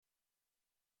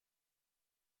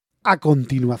A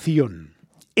continuación,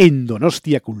 en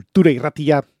Donostia Cultura y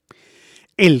Ratia,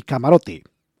 El Camarote,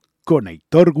 con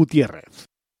Aitor Gutiérrez.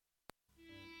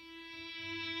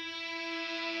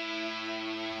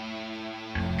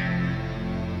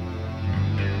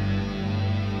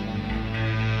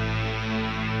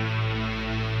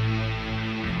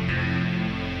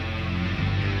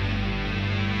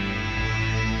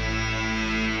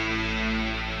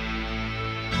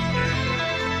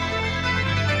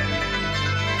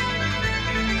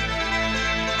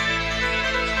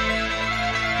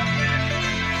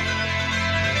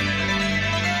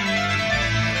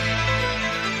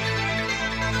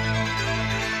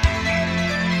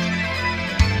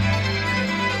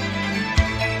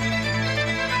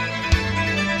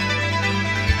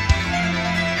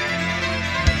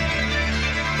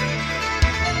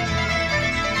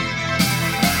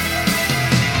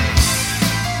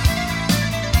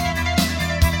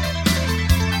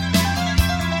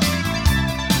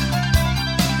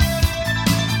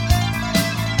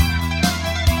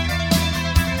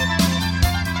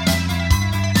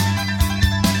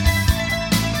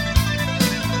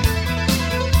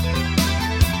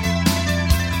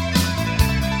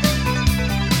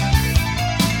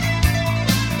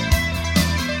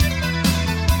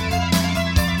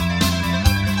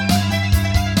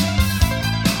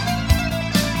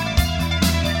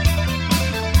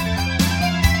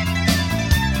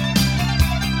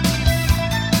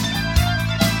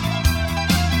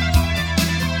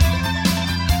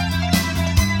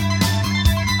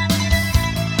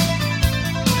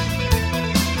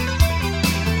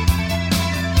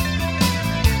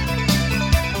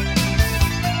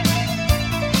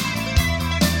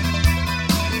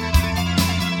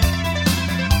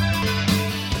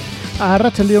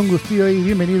 Arratsaldeon guztioi y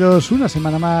bienvenidos una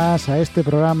semana más a este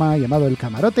programa llamado El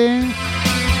Camarote.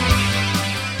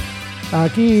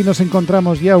 Aquí nos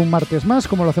encontramos ya un martes más,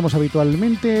 como lo hacemos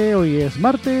habitualmente. Hoy es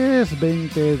martes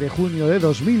 20 de junio de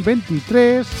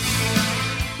 2023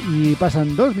 y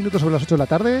pasan 2 minutos sobre las 8 de la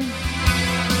tarde.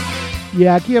 Y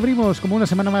aquí abrimos como una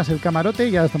semana más El Camarote.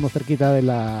 Ya estamos cerquita de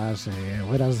las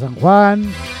hogueras de San Juan,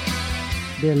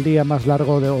 del día más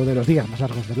largo o de los días más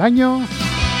largos del año.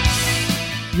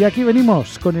 Y aquí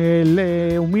venimos con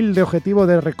el humilde objetivo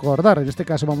de recordar. En este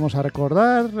caso vamos a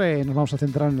recordar, nos vamos a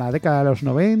centrar en la década de los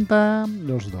 90,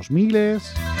 los 2000,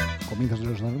 comienzos de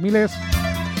los 2000,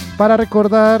 para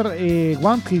recordar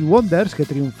One Hit Wonders que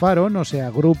triunfaron, o sea,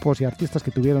 grupos y artistas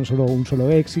que tuvieron solo un solo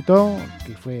éxito,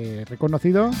 que fue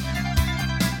reconocido,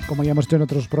 como ya hemos hecho en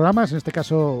otros programas. En este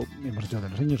caso hemos hecho de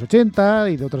los años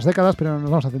 80 y de otras décadas, pero nos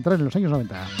vamos a centrar en los años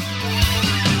 90.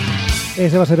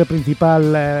 Ese va a ser el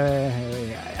principal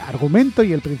argumento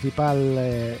y el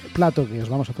principal plato que os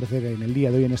vamos a ofrecer en el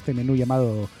día de hoy en este menú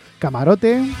llamado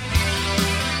Camarote.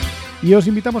 Y os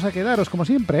invitamos a quedaros, como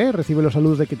siempre, recibe los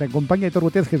saludos de quien te acompaña, Aitor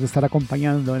Gutiérrez, que te estará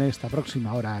acompañando en esta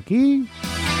próxima hora aquí.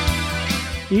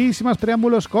 Y sin más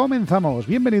preámbulos, comenzamos.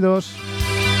 Bienvenidos.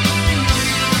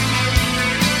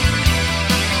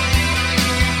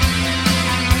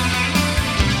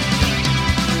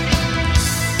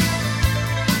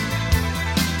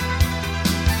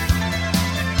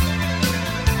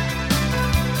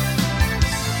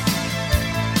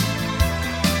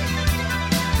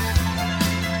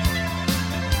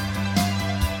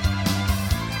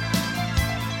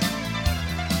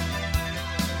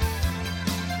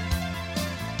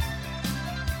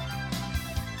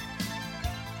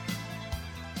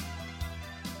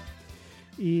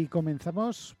 Y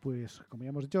comenzamos, pues como ya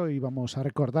hemos dicho, y vamos a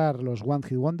recordar los One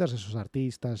Hit Wonders, esos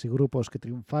artistas y grupos que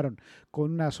triunfaron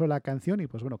con una sola canción. Y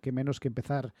pues bueno, qué menos que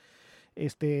empezar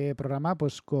este programa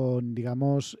pues con,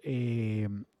 digamos,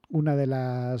 una de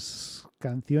las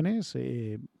canciones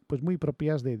pues muy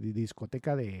propias de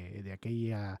discoteca de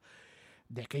aquella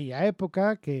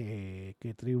época que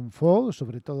triunfó,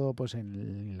 sobre todo pues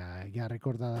en la ya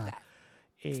recordada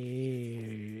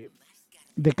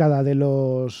década de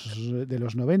los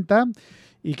 90,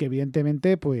 y que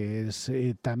evidentemente pues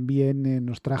también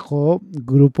nos trajo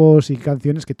grupos y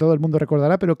canciones que todo el mundo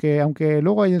recordará, pero que aunque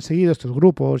luego hayan seguido estos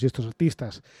grupos y estos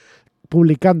artistas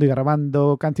publicando y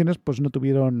grabando canciones, pues no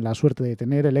tuvieron la suerte de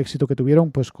tener el éxito que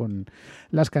tuvieron pues con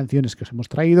las canciones que os hemos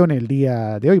traído en el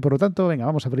día de hoy. Por lo tanto, venga,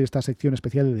 vamos a abrir esta sección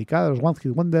especial dedicada a los One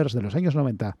Hit Wonders de los años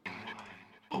 90.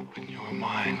 Open your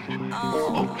mind,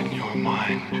 open your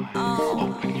mind,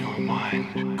 open your mind,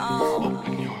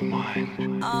 open your mind.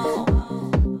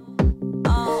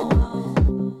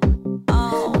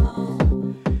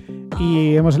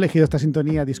 Y hemos elegido esta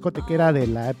sintonía discotequera de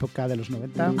la época de los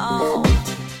 90.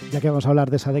 ya que vamos a hablar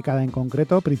de esa década en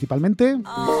concreto, principalmente.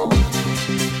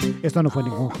 Esto no fue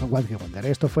ningún One Hit Wonder,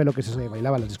 esto fue lo que se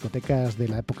bailaba en las discotecas de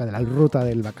la época de la ruta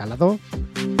del bacalao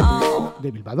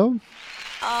de Bilbao.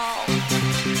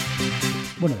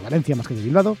 Bueno, de Valencia más que de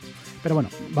Bilbao. Pero bueno,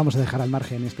 vamos a dejar al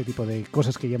margen este tipo de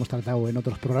cosas que ya hemos tratado en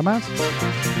otros programas.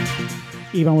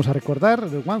 Y vamos a recordar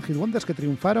los One Hit Wonders que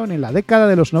triunfaron en la década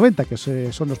de los 90, que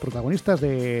son los protagonistas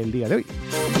del día de hoy.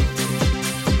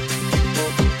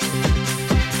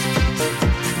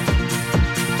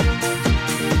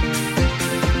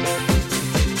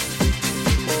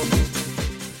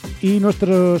 Y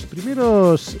nuestros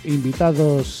primeros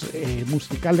invitados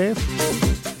musicales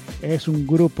es un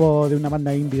grupo de una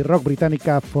banda indie rock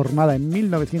británica formada en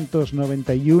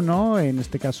 1991, en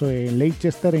este caso en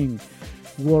Leicester, en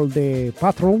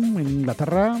Wolverhampton, en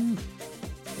Inglaterra.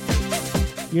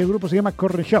 Y el grupo se llama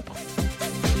Corner Shop.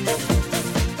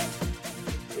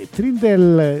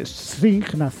 Trindle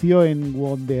Singh nació en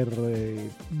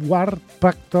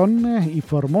Wolverhampton y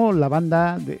formó la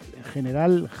banda de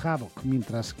General Havoc,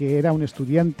 mientras que era un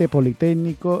estudiante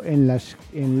politécnico en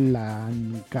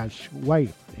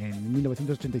Lancashire en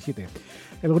 1987.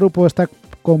 El grupo está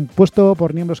compuesto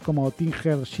por miembros como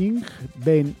Tinger Singh,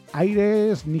 Ben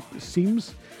Ayres, Nick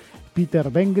Sims, Peter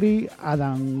Bengry,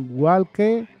 Adam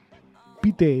Walke,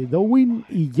 Pete Dowin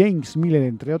y James Miller,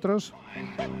 entre otros.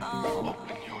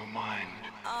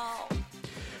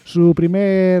 Su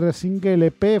primer single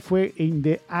EP fue In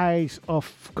the Eyes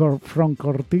from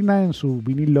Cortina en su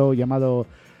vinilo llamado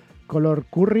Color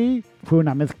Curry. Fue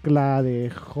una mezcla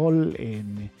de Hall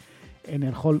en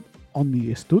el Hall on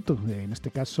the Stud, en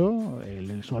este caso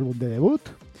su álbum de debut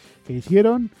que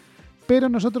hicieron. Pero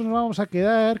nosotros nos vamos a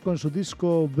quedar con su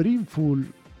disco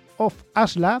Brimful of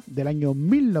Asla del año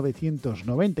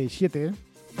 1997.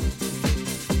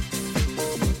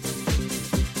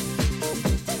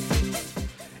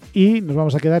 Y nos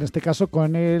vamos a quedar en este caso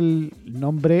con el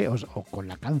nombre o con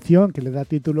la canción que le da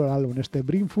título al álbum,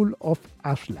 Brimful of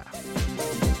Asla.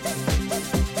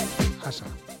 Asa.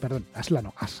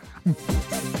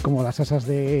 Como las asas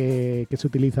que se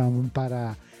utilizan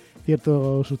para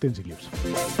ciertos utensilios.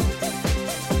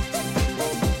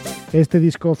 Este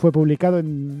disco fue publicado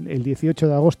el 18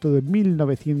 de agosto de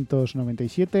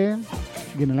 1997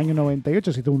 y en el año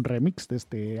 98 se hizo un remix de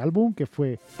este álbum que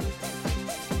fue...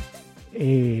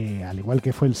 al igual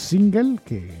que fue el single,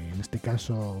 que en este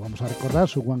caso vamos a recordar,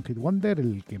 su One Hit Wonder,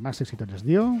 el que más éxito les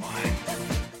dio.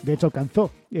 De hecho,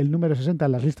 alcanzó el número 60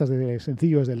 en las listas de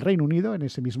sencillos del Reino Unido en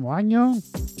ese mismo año.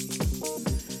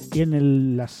 Y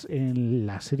en la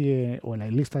serie o en la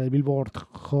lista de Billboard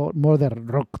Modern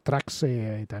Rock Tracks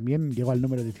también llegó al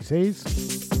número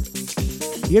 16.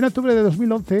 Y en octubre de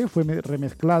 2011 fue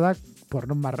remezclada por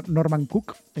Norman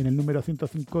Cook en el número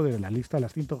 105 de la lista de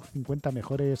las 150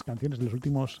 mejores canciones de los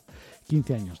últimos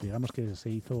 15 años. Digamos que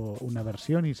se hizo una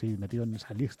versión y se metió en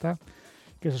esa lista,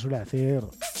 que se suele hacer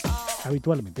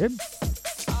habitualmente.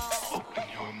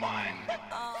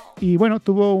 Y bueno,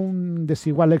 tuvo un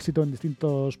desigual éxito en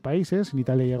distintos países. En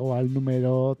Italia llegó al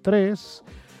número 3,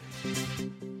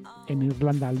 en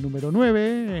Irlanda al número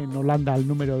 9, en Holanda al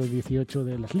número 18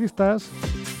 de las listas.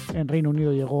 En Reino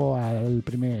Unido llegó al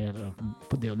primer,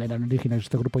 de donde eran originarios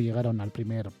este grupo, llegaron al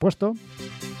primer puesto.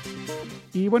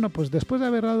 Y bueno, pues después de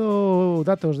haber dado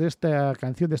datos de esta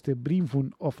canción, de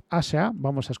Brimful of Asha,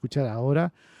 vamos a escuchar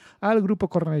ahora al grupo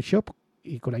Corner Shop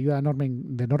y con la ayuda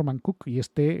de Norman Cook y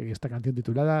esta canción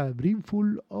titulada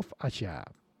Brimful of Asha.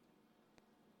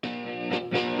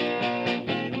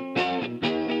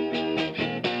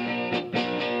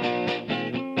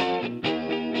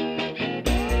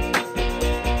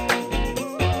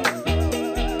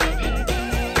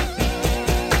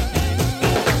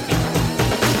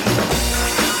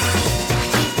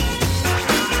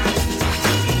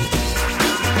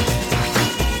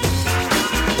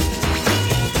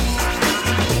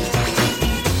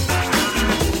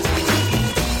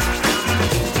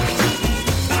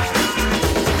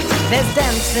 There's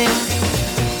dancing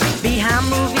behind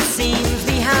movie scenes,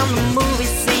 behind the movie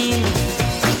scene.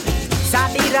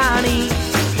 Sadi Rani,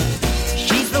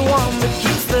 she's the one that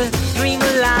keeps the dream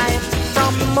alive.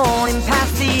 From the morning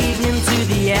past the evening to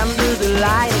the end of the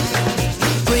light.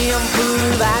 Brimful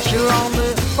of Asher on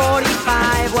the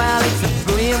 45. Well, it's a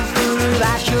brimful of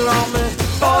Asher on the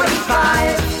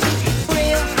 45.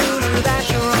 Brimful of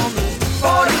Asher on the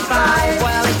 45.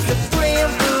 Well, it's a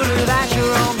brimful of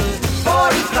Asher on the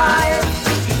 45.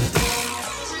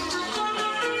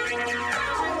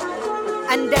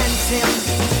 And dancing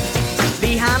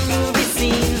behind movie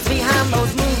scenes, behind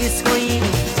those movie screens.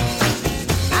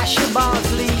 Asher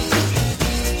Bosley,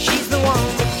 she's the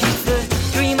one that keeps the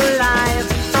dream alive.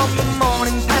 From the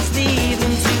morning past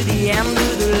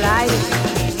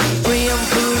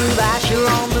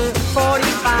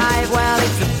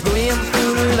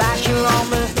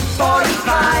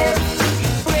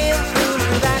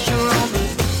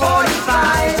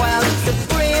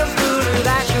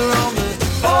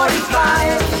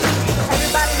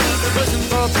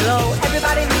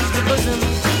Everybody needs a bosom.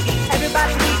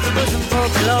 Everybody needs a bosom for a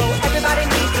pillow. Everybody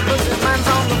needs a bosom. Mine's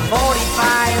on the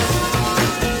 45.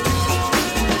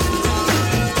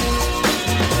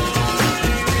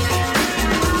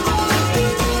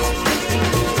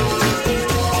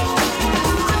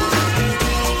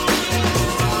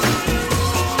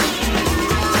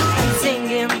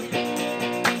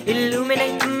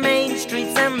 Illuminate the main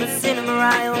streets and the cinema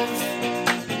aisles.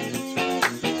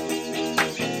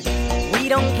 We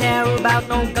don't care about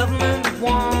no government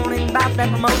warning about that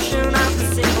promotion of the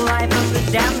simple life of the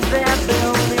dams they're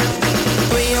building.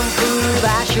 Brim full of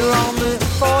Asher on the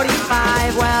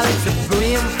 45. Well, it's a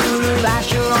brim full of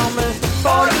Asher on the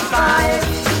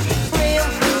 45. Brim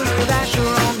full of Asher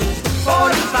on the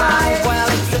 45. Well,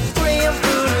 it's a brim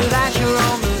full of Asher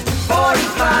on the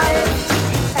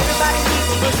 45. Everybody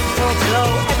needs a bosom.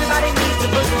 Everybody needs a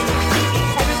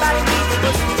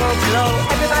bosom for a pillow.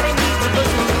 Everybody needs a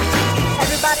bosom.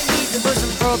 Everybody needs a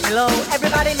bosom for a pillow.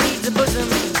 Everybody needs a bosom.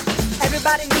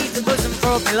 Everybody needs a bosom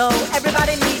for a pillow.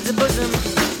 Everybody needs a bosom.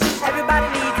 Everybody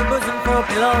needs a bosom for a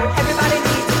pillow. Everybody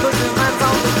needs a bosom. Mine's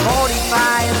on the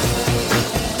 45.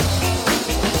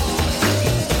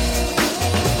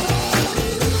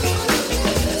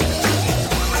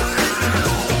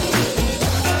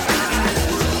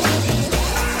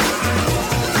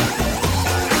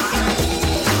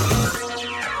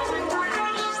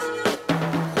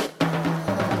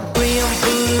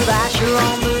 Asher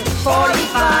on the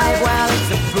 45. Well,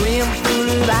 it's a brim full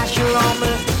of Asher on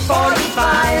the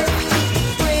 45.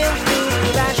 Brim full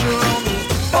of Asher on the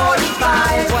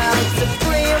 45. Well, it's a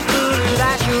brim full of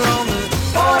Asher on the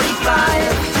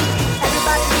 45.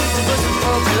 Everybody needs a bosom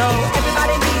for a pillow.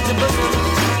 Everybody needs a bosom.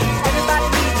 Everybody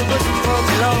needs a bosom for a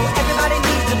pillow. Everybody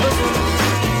needs a bosom.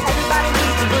 Everybody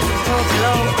needs a bosom for a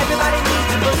pillow. Everybody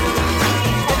needs a bosom.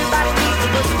 Everybody needs a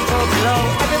bosom for a pillow.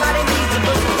 Everybody needs a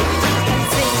bosom.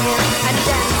 And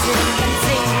dancing and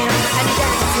singing and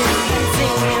dancing and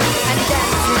singing and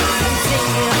dancing and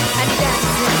singing and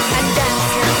dancing and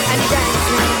dancing and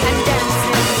dancing and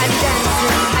dancing and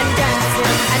dancing and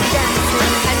dancing and dancing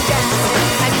and dancing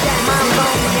and dancing. My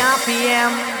lonely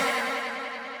RPM.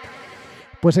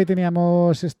 Pues ahí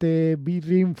teníamos este Big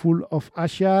Ring Full of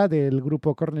Asha del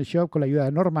grupo Corner Shop con la ayuda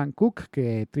de Norman Cook,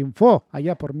 que triunfó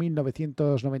allá por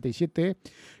 1997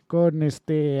 con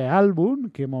este álbum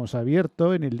que hemos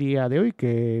abierto en el día de hoy,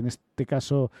 que en este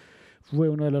caso fue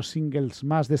uno de los singles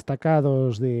más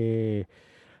destacados de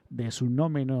su no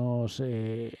menos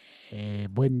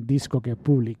buen disco que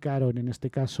publicaron, en este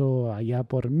caso allá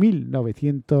por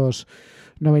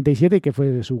 1997, que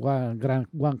fue su gran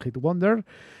One Hit Wonder.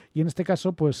 Y en este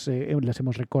caso, pues les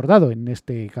hemos recordado en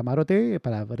este Camarote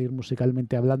para abrir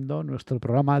musicalmente hablando nuestro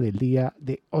programa del día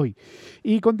de hoy.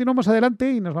 Y continuamos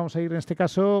adelante y nos vamos a ir en este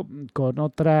caso con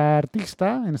otra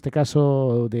artista. En este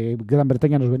caso de Gran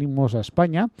Bretaña nos venimos a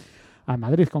España, a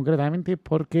Madrid concretamente,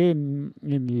 porque en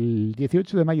el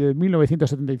 18 de mayo de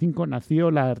 1975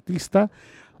 nació la artista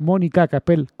Mónica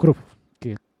Capel Cruz,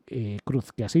 que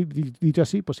así dicho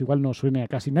así, pues igual no suene a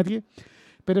casi nadie.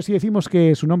 Pero si decimos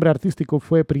que su nombre artístico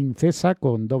fue Princesa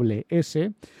con doble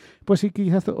S, pues sí,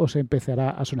 quizás os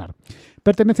empezará a sonar.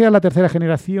 Pertenece a la tercera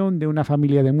generación de una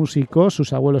familia de músicos.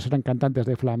 Sus abuelos eran cantantes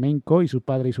de flamenco y su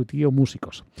padre y su tío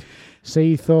músicos. Se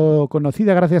hizo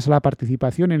conocida gracias a la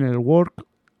participación en el Work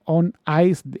on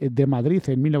Ice de Madrid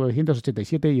en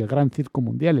 1987 y el Gran Circo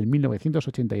Mundial en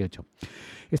 1988.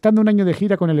 Estando un año de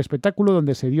gira con el espectáculo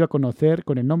donde se dio a conocer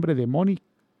con el nombre de Mónica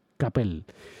Capel.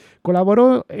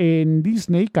 Colaboró en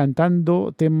Disney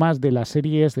cantando temas de las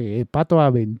series de Pato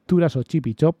Aventuras o Chip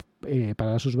y Chop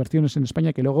para sus versiones en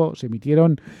España, que luego se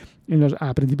emitieron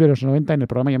a principios de los 90 en el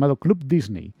programa llamado Club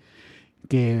Disney,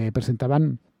 que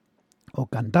presentaban o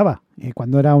cantaba.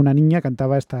 Cuando era una niña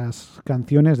cantaba estas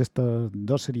canciones de estas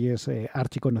dos series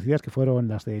archiconocidas que fueron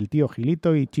las del Tío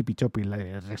Gilito y Chip y Chop y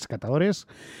Rescatadores,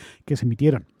 que se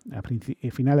emitieron a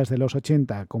finales de los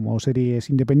 80 como series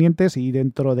independientes y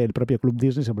dentro del propio Club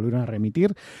Disney se volvieron a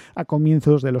reemitir a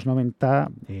comienzos de los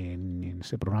 90 en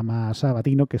ese programa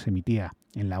sabatino que se emitía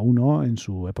en la 1 en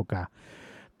su época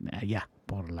ya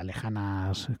por los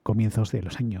lejanos comienzos de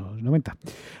los años 90.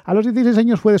 A los 16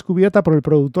 años fue descubierta por el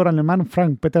productor alemán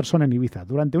Frank Peterson en Ibiza.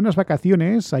 Durante unas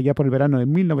vacaciones, allá por el verano de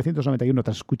 1991,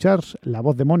 tras escuchar la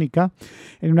voz de Mónica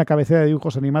en una cabecera de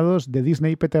dibujos animados de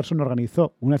Disney, Peterson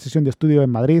organizó una sesión de estudio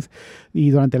en Madrid y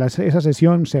durante esa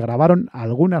sesión se grabaron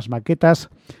algunas maquetas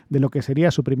de lo que sería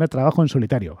su primer trabajo en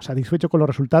solitario. Satisfecho con los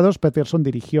resultados, Peterson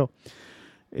decidió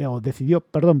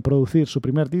producir su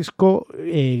primer disco,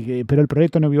 pero el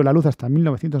proyecto no vio la luz hasta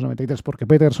 1993 porque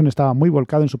Peterson estaba muy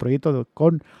volcado en su proyecto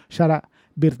con Sarah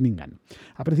Birmingham.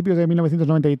 A principios de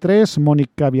 1993,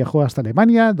 Mónica viajó hasta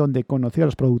Alemania, donde conoció a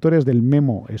los productores del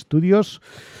Memo Studios,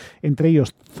 entre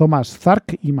ellos Thomas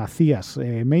Zark y Matthias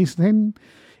Meisen.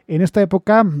 En esta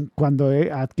época cuando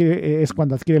adquiere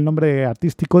el nombre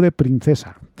artístico de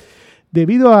Princesa.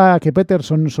 Debido a que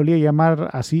Peterson solía llamar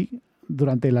así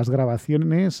durante las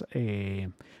grabaciones,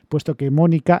 puesto que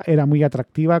Mónica era muy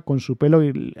atractiva con su pelo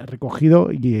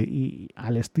recogido y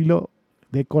al estilo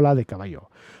de cola de caballo.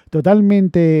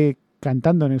 Totalmente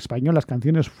cantando en español, las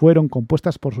canciones fueron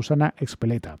compuestas por Susana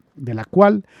Expeleta, de la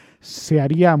cual se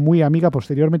haría muy amiga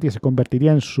posteriormente y se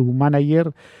convertiría en su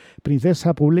manager.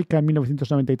 Princesa publica en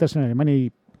 1993 en Alemania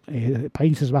y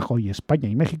Países Bajos y España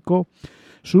y México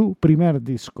su primer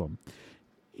disco.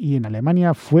 Y en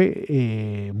Alemania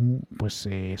fue,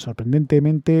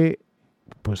 sorprendentemente,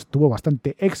 pues tuvo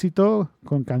bastante éxito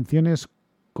con canciones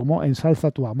como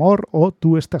Ensalza tu amor o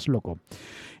Tú estás loco.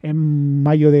 En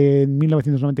mayo de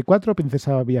 1994,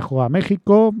 Princesa viajó a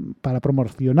México para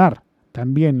promocionar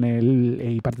también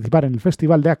y participar en el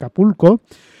Festival de Acapulco.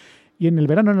 Y en el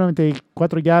verano del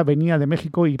 94 ya venía de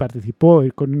México y participó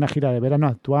con una gira de verano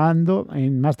actuando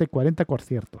en más de 40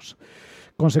 conciertos.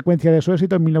 Consecuencia de su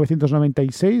éxito, en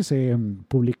 1996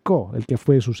 publicó el que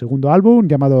fue su segundo álbum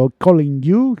llamado Calling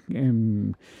You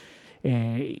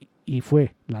y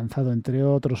fue lanzado entre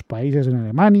otros países en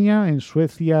Alemania, en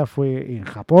Suecia, fue en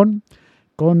Japón,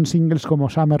 con singles como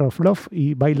Summer of Love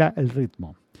y Baila el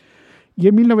ritmo. Y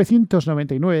en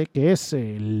 1999, que es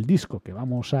el disco que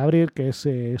vamos a abrir, que es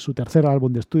su tercer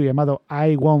álbum de estudio llamado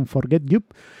I Won't Forget You,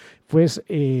 pues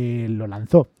lo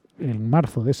lanzó en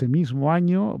marzo de ese mismo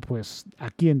año. Pues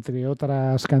aquí, entre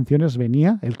otras canciones,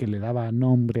 venía el que le daba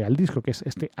nombre al disco, que es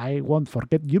este I Won't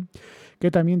Forget You, que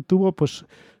también tuvo pues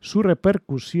su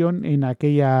repercusión en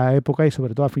aquella época y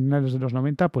sobre todo a finales de los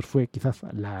 90, pues fue quizás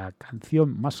la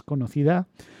canción más conocida,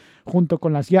 junto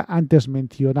con las ya antes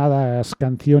mencionadas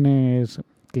canciones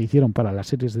que hicieron para las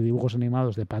series de dibujos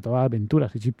animados de Pato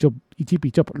Aventuras y Chip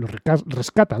y Chop, los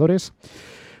rescatadores.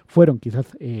 Fueron quizás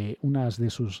unas de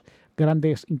sus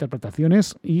grandes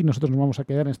interpretaciones y nosotros nos vamos a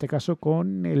quedar en este caso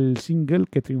con el single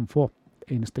que triunfó,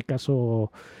 en este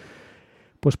caso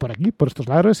pues por aquí, por estos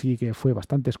lados, y que fue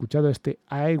bastante escuchado, este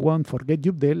I Won't Forget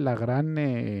You de la gran,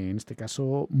 en este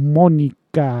caso,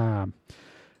 Mónica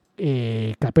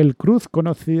Capel Cruz,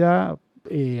 conocida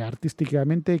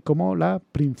artísticamente como la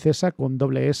Princesa con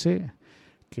doble S,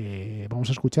 que vamos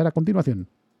a escuchar a continuación.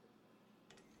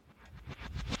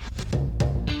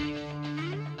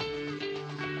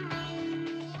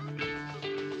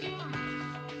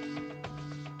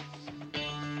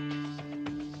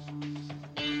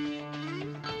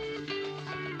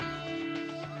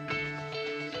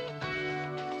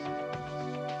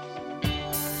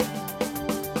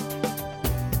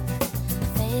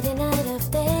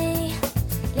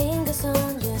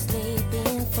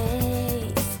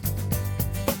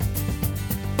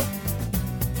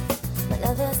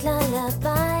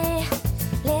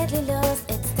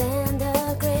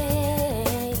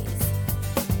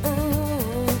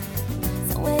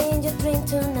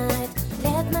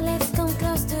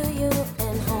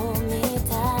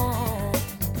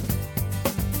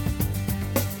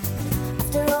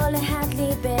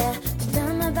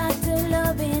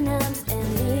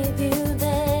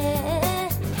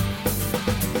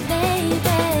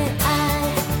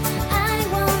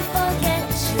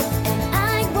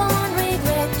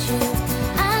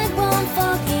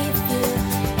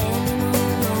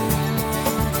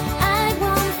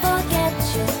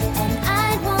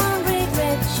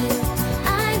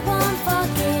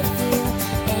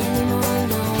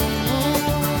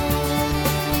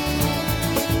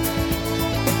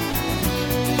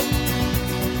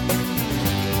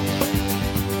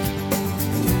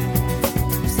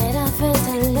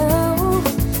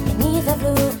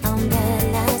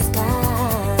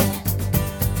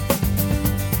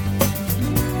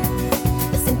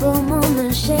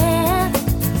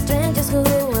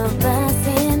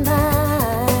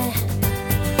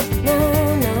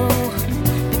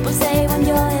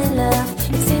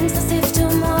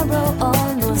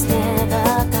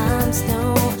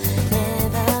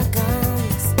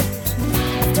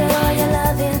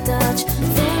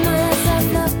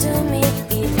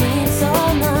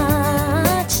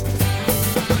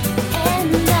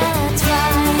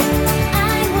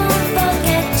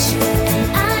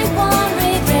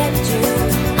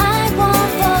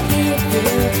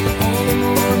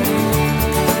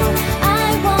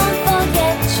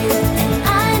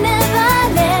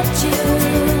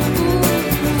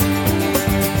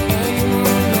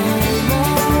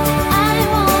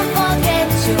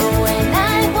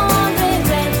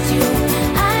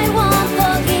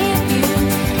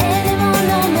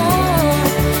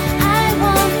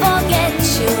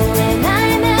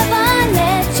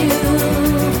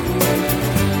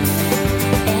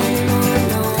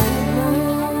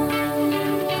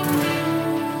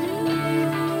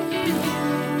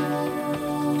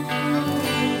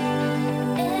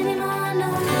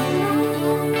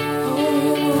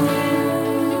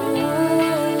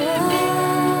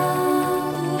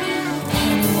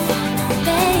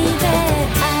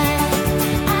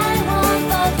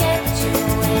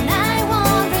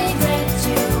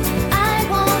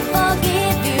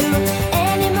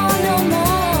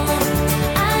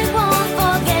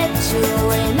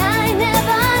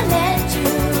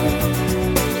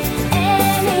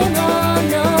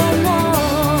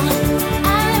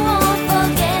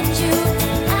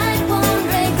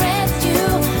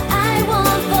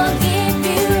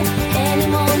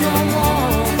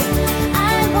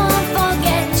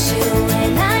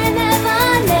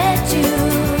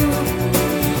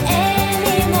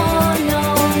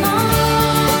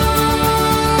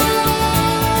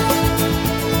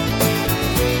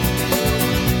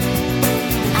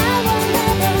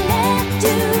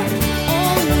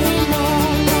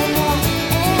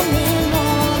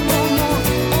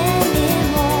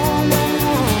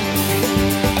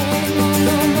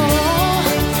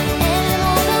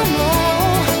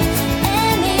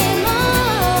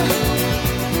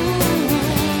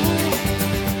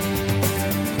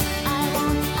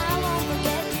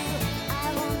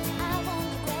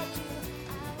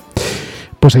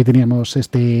 Pues ahí teníamos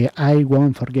este I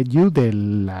Won't Forget You de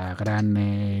la gran,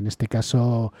 en este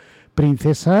caso,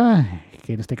 princesa,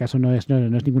 que en este caso no es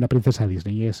ninguna princesa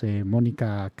Disney, es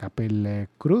Mónica Capel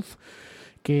Cruz,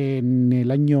 que en el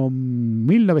año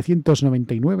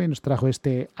 1999 nos trajo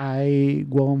este I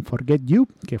Won't Forget You,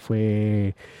 que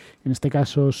fue en este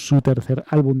caso su tercer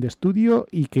álbum de estudio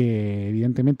y que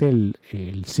evidentemente el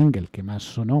single que más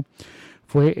sonó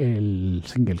fue el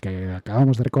single que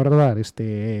acabamos de recordar,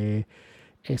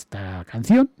 esta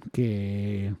canción,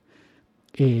 que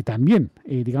también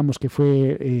digamos que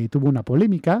tuvo una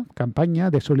polémica campaña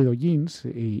de Sólido Jeans,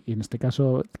 y en este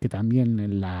caso que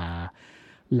también la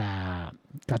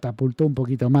catapultó un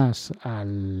poquito más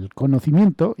al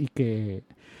conocimiento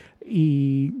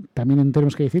y también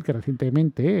tenemos que decir que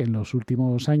recientemente, en los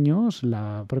últimos años,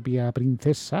 la propia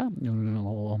princesa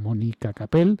o Mónica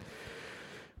Capel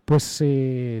pues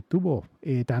tuvo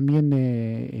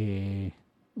también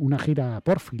una gira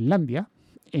por Finlandia,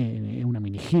 una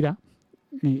mini gira,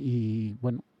 y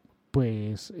bueno,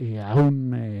 pues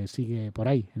aún sigue por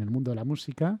ahí en el mundo de la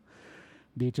música.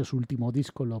 De hecho, su último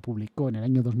disco lo publicó en el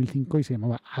año 2005 y se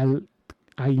llamaba I'll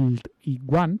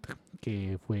Want,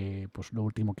 que fue pues lo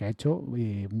último que ha hecho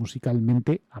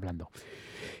musicalmente hablando.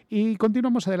 Y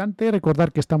continuamos adelante.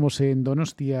 Recordar que estamos en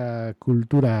Donostia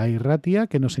Cultura Irratia,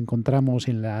 que nos encontramos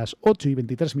en las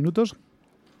 8:23.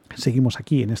 Seguimos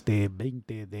aquí en este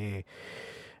 20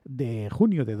 de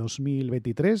junio de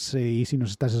 2023 y si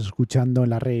nos estás escuchando en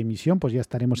la reemisión, pues ya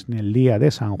estaremos en el día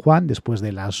de San Juan, después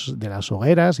de las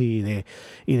hogueras y de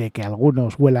que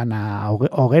algunos huelan a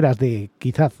hogueras de,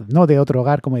 quizás no de otro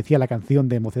hogar, como decía la canción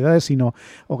de Mocedades, sino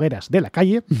hogueras de la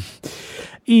calle.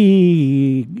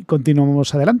 Y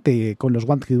continuamos adelante con los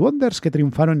One Hit Wonders, que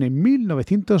triunfaron en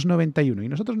 1991, y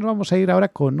nosotros nos vamos a ir ahora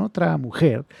con otra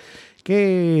mujer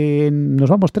que nos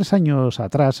vamos 3 años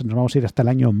atrás, nos vamos a ir hasta el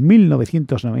año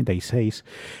 1996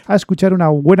 a escuchar una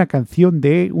buena canción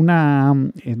de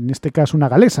en este caso una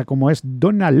galesa, como es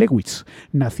Donna Lewis,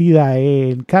 nacida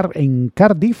en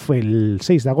Cardiff el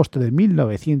 6 de agosto de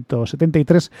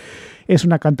 1973. Es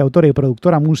una cantautora y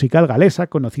productora musical galesa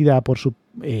conocida por su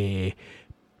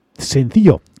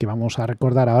sencillo que vamos a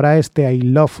recordar ahora, I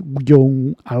Love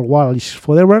You Always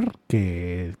Forever,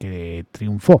 que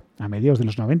triunfó a mediados de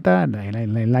los 90, en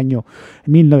el año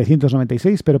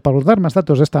 1996. Pero para dar más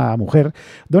datos de esta mujer,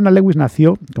 Donna Lewis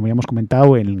nació, como ya hemos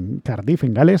comentado, en Cardiff,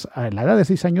 en Gales. A la edad de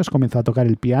 6 años comenzó a tocar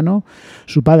el piano.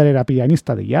 Su padre era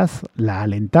pianista de jazz, la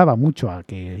alentaba mucho a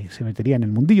que se metería en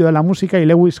el mundillo de la música, y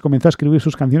Lewis comenzó a escribir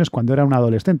sus canciones cuando era una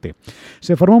adolescente.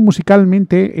 Se formó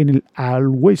musicalmente en el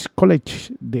Always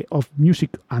College of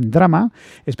Music and Drama,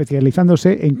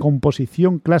 especializándose en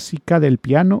composición clásica del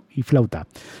piano y flauta.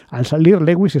 Al salir,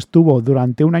 Lewis estuvo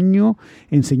durante un año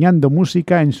enseñando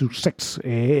música en Sussex.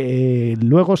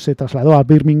 Luego se trasladó a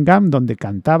Birmingham, donde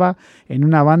cantaba en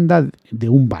una banda de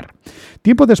un bar.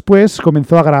 Tiempo después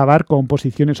comenzó a grabar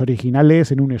composiciones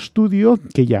originales en un estudio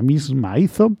que ella misma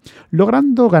hizo,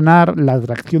 logrando ganar la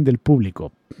atracción del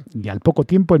público. Y al poco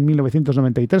tiempo, en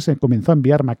 1993, se comenzó a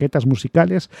enviar maquetas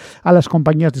musicales a las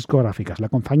compañías discográficas. La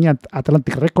compañía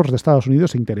Atlantic Records de Estados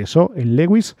Unidos se interesó en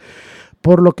Lewis,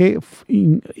 por lo que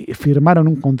firmaron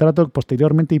un contrato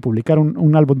posteriormente y publicaron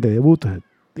un álbum de debut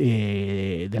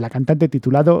de la cantante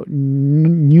titulado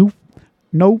Now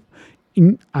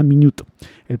in a Minute.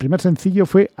 El primer sencillo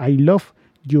fue I Love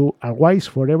You Always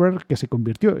Forever, que se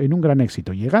convirtió en un gran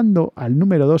éxito, llegando al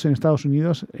número 2 en Estados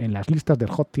Unidos en las listas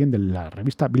del Hot 100 de la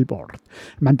revista Billboard,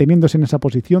 manteniéndose en esa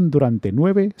posición durante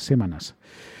 9 semanas.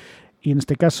 Y en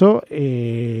este caso,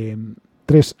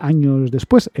 3 años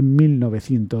después, en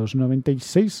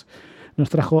 1996,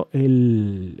 nos trajo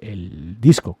el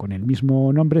disco con el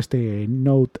mismo nombre,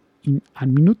 Note in a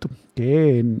Minute,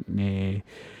 que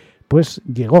pues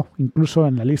llegó incluso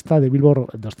en la lista de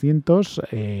Billboard 200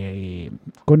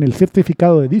 con el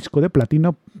certificado de disco de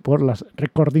platino por la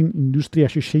Recording Industry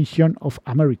Association of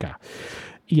America.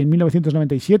 Y en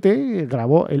 1997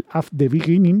 grabó el At the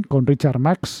Beginning con Richard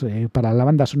Marx para la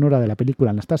banda sonora de la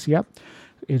película Anastasia,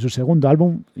 en su segundo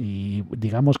álbum, y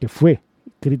digamos que fue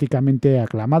críticamente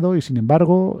aclamado, y sin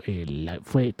embargo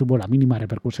tuvo la mínima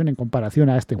repercusión en comparación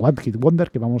a este One Hit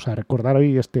Wonder que vamos a recordar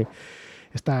hoy,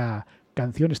 esta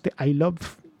canción, I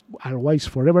Love Always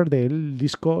Forever, del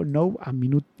disco Now a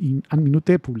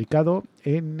Minute, publicado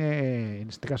en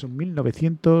este caso en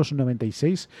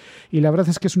 1996. Y la verdad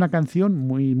es que es una canción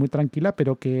muy, muy tranquila,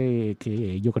 pero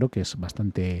que yo creo que es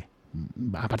bastante,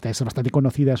 aparte de ser bastante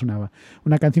conocida, es una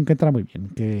canción que entra muy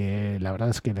bien, que la verdad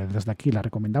es que desde aquí la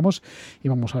recomendamos. Y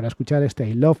vamos ahora a escuchar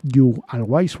I Love You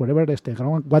Always Forever,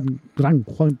 gran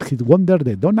One Hit Wonder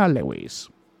de Donna Lewis.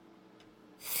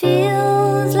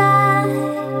 Feels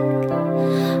like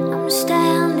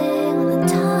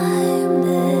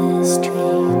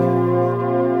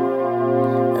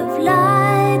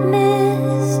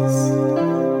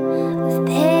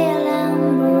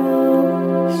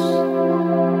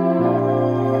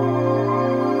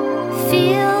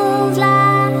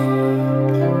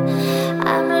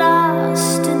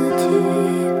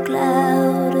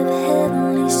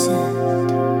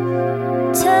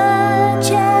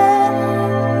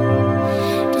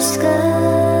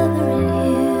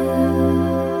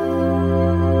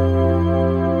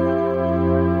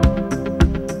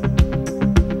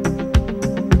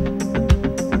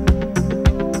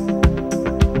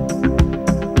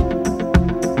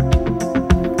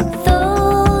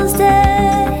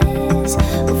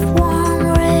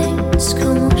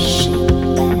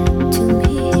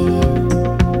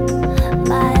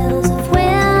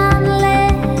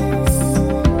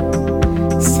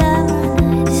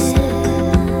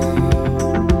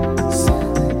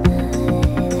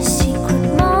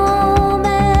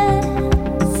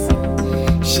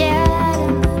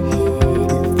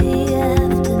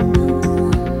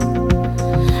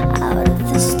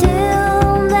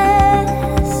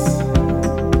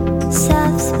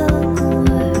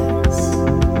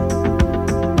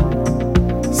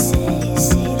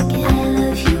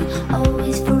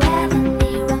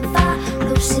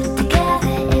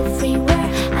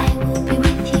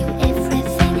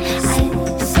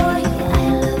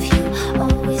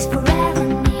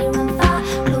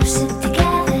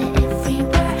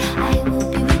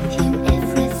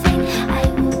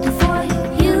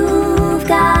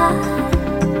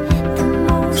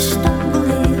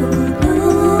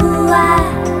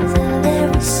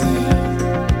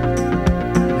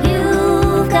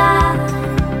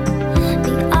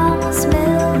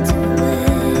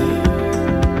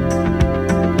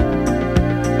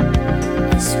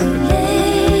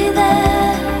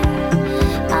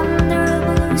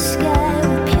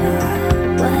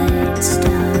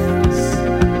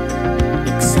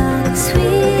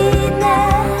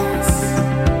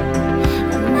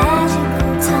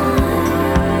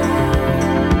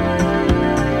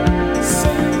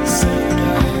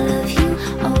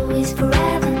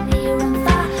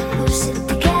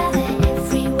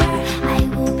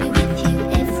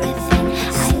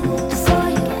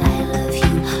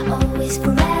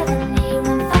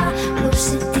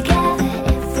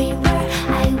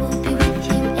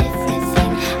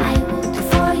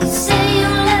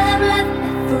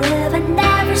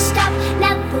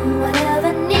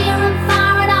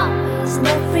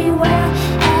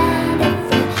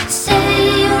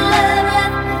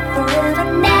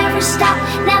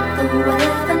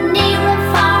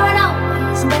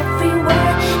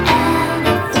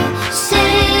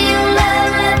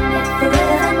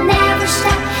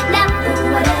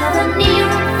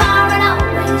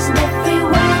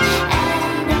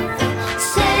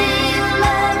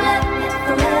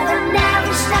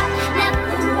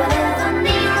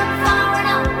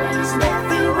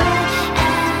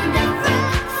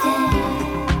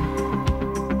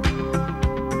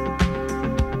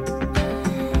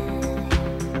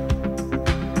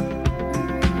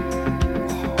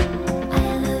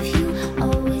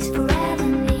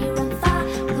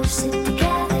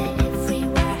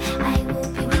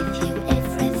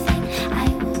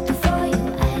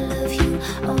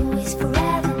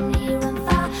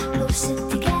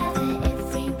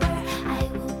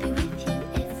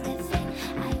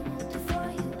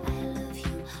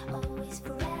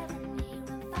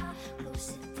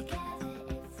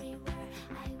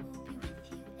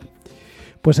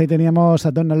Pues ahí teníamos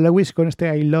a Donald Lewis con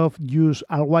este I Love You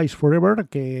Always Forever,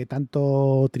 que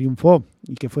tanto triunfó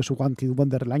y que fue su One Hit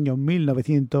Wonder el año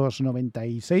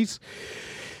 1996.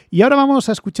 Y ahora vamos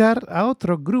a escuchar a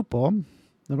otro grupo.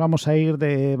 Vamos a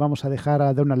dejar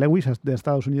a Donald Lewis de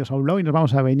Estados Unidos a un lado y nos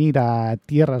vamos a venir a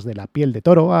tierras de la piel de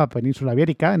toro, a Península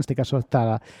Ibérica, en este caso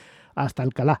hasta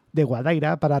Alcalá de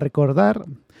Guadaira, para recordar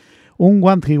un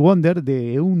One Hit Wonder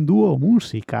de un dúo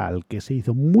musical que se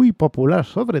hizo muy popular,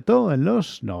 sobre todo en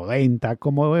los 90,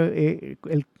 como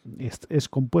es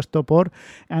compuesto por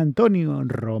Antonio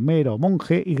Romero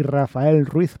Monge y Rafael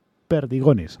Ruiz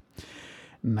Perdigones.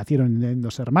 Nacieron en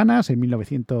dos hermanas en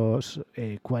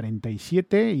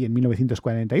 1947 y en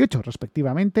 1948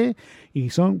 respectivamente, y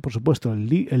son, por supuesto,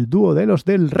 el dúo de los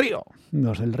del Río.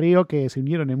 Los del Río, que se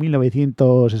unieron en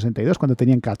 1962 cuando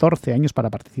tenían 14 años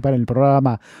para participar en el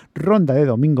programa Ronda de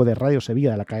Domingo de Radio Sevilla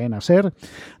de la cadena SER,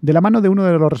 de la mano de uno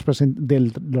de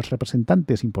los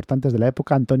representantes importantes de la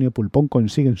época. Antonio Pulpón,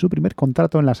 consiguen su primer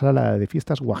contrato en la Sala de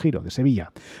Fiestas Guajiro de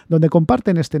Sevilla, donde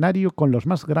comparten escenario con los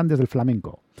más grandes del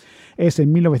flamenco. Es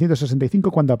en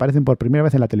 1965 cuando aparecen por primera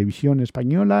vez en la televisión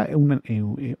española.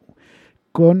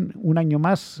 Con un año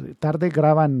más tarde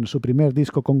graban su primer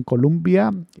disco con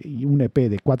Columbia y un EP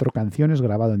de 4 canciones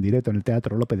grabado en directo en el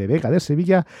Teatro Lope de Vega de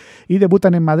Sevilla, y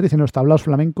debutan en Madrid en los tablaos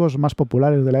flamencos más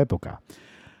populares de la época,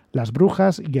 Las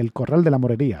Brujas y El Corral de la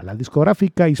Morería. La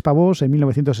discográfica Hispavox en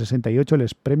 1968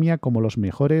 les premia como los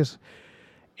mejores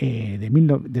de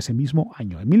ese mismo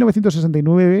año. En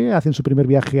 1969 hacen su primer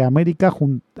viaje a América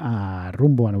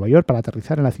rumbo a Nueva York para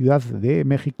aterrizar en la Ciudad de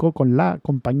México con la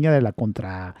compañía de la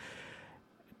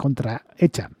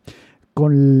Contrahecha,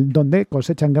 donde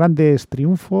cosechan grandes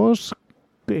triunfos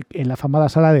en la afamada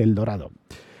Sala del Dorado.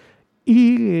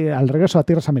 Y al regreso a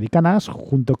tierras americanas,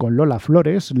 junto con Lola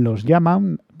Flores, los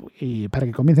llaman para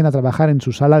que comiencen a trabajar en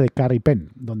su sala de Carrie Penn,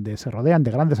 donde se rodean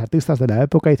de grandes artistas de la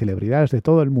época y celebridades de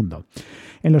todo el mundo.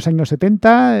 En los años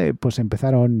 70, pues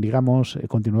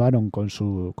continuaron con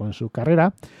su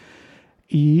carrera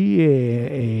y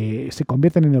se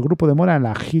convierten en el grupo de moda en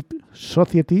la Hit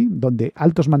Society, donde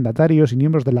altos mandatarios y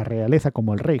miembros de la realeza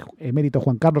como el rey emérito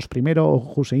Juan Carlos I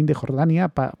o Hussein de Jordania,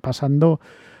 pasando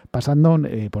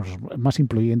por los más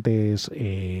influyentes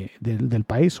del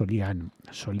país, solían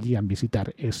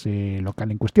visitar ese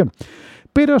local en cuestión.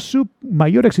 Pero su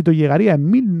mayor éxito llegaría en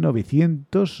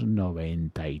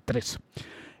 1993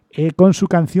 con su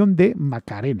canción de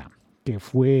Macarena, que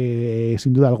fue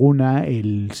sin duda alguna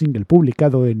el single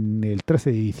publicado en el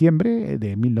 13 de diciembre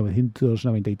de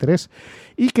 1993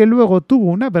 y que luego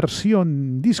tuvo una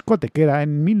versión discotequera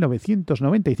en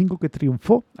 1995 que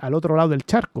triunfó al otro lado del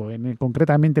charco,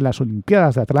 concretamente en las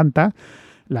Olimpiadas de Atlanta.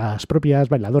 Las propias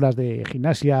bailadoras de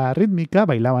gimnasia rítmica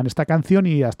bailaban esta canción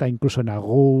y hasta incluso en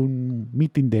algún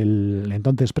meeting del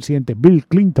entonces presidente Bill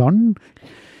Clinton,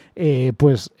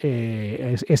 ese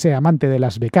amante de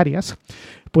las becarias,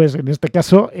 pues en este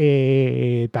caso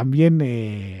también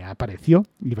apareció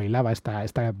y bailaba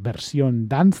esta versión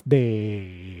dance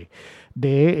de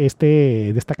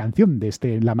esta canción,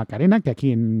 La Macarena, que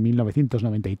aquí en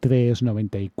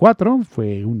 1993-94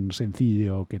 fue un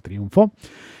sencillo que triunfó.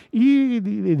 Y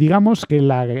digamos que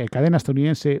la cadena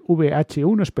estadounidense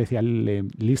VH1,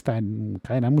 especialista en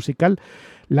cadena musical,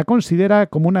 la considera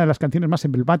como una de las canciones más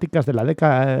emblemáticas de la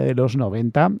década de los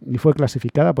 90 y fue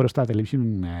clasificada por esta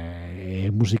televisión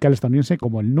musical estadounidense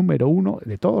como el número 1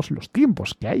 de todos los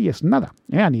tiempos, que ahí es nada,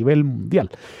 a nivel mundial.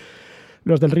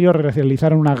 Los del Río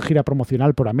realizaron una gira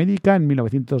promocional por América en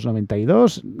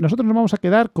 1992. Nosotros nos vamos a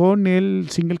quedar con el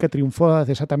single que triunfó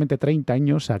hace exactamente 30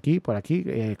 años por aquí,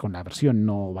 con la versión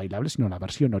no bailable, sino la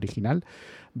versión original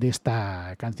de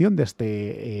esta canción, de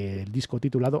este disco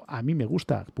titulado A mí me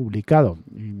gusta, publicado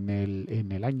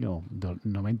en el año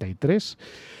 93.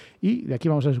 Y de aquí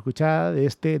vamos a escuchar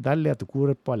Dale a tu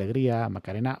cuerpo alegría,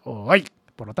 Macarena. ¡Ay!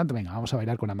 Por lo tanto, venga, vamos a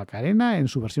bailar con la Macarena en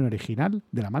su versión original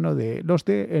de la mano de los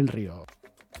de El Río.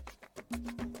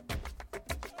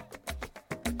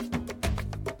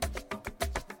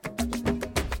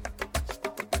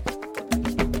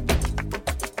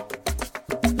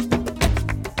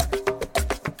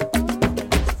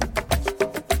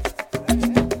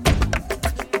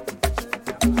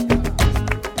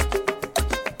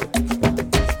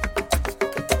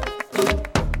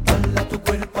 Dale a tu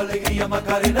cuerpo alegría,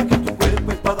 Macarena, que tu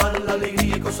cuerpo es para dar la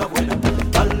alegría y cosas buenas.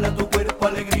 Dale a tu cuerpo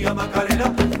alegría,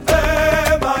 Macarena,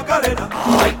 Macarena.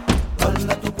 Ay.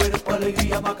 Dale a tu cuerpo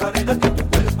alegría, Macarena, que tu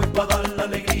cuerpo es para dar la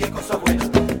alegría y cosas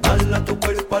buenas. Dale a tu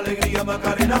cuerpo alegría,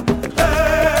 Macarena,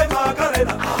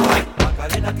 Macarena. Ay.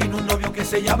 Macarena tiene un novio que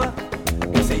se llama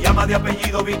de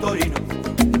apellido Vitorino.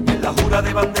 En la jura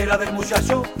de bandera del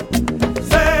muchacho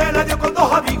se la dio con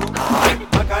dos amigos.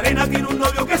 Macarena tiene un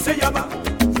novio que se llama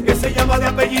de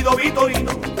apellido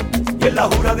Vitorino, y en la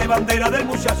jura de bandera del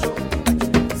muchacho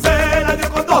se la dio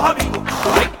con dos amigos.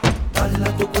 Dale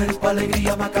a tu cuerpo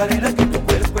alegría, Macarena, que tu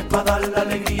cuerpo es para dar la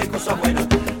alegría y cosas buenas.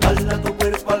 Dale a tu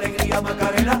cuerpo alegría,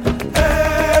 Macarena,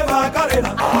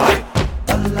 Macarena.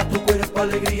 Dale a tu cuerpo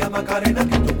alegría, Macarena,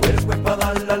 que tu cuerpo es para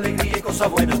dar la alegría y cosas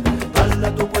buenas. Dale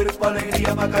a tu cuerpo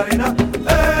alegría, Macarena,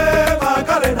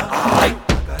 Macarena.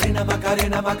 Macarena,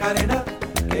 Macarena, Macarena,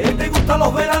 que te gustan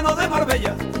los veranos de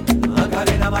Marbella.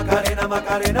 Macarena, Macarena,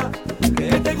 Macarena,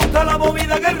 que te gusta la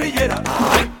movida guerrillera.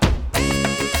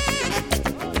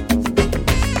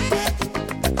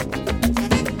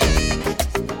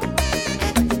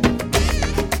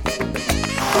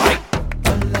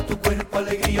 Dale a tu cuerpo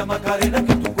alegría, Macarena,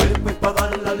 que tu cuerpo es para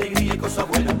dar la alegría y cosas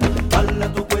buenas. Dale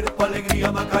a tu cuerpo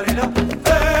alegría, Macarena,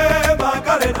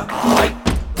 Macarena.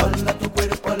 Dale a tu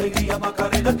cuerpo alegría,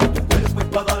 Macarena, que tu cuerpo es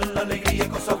para dar la alegría y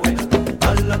cosas buenas.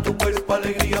 Dale a tu cuerpo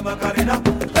alegría, Macarena,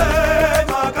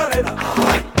 Macarena.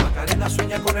 Macarena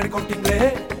sueña con el Corte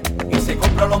Inglés y se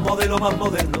compra los modelos más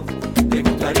modernos. Le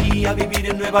gustaría vivir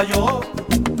en Nueva York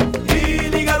y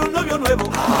ligar un novio nuevo.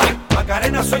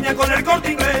 Macarena sueña con el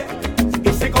Corte Inglés y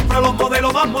se compra los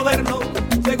modelos más modernos.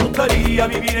 Le gustaría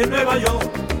vivir en Nueva York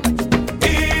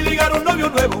y ligar un novio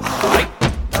nuevo.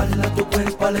 Dale a tu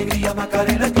cuerpo alegría,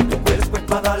 Macarena, que tu cuerpo es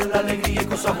para dar la alegría y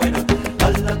cosas buenas.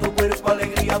 Dale a tu cuerpo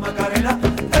alegría, Macarena,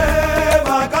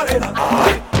 Macarena.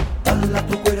 Dale a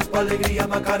tu cuerpo alegría,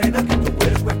 Macarena, que tu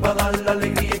cuerpo es para dar la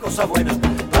alegría y cosas buenas.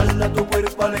 Dale a tu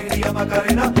cuerpo alegría,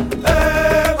 Macarena,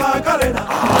 Macarena.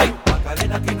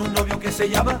 Macarena tiene un novio que se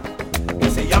llama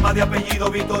de apellido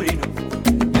Vitorino.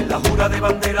 En la jura de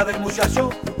bandera del muchacho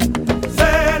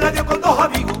se la dio con dos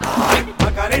amigos.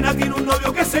 Macarena tiene un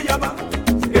novio que se llama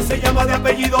de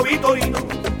apellido Vitorino,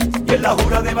 y en la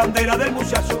jura de bandera del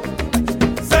muchacho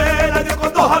se la dio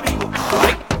con dos amigos.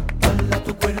 Dale a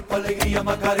tu cuerpo alegría,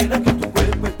 Macarena, que tu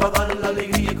cuerpo es para dar la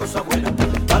alegría y cosas buenas.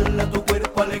 Dale a tu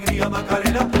cuerpo alegría,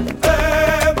 Macarena,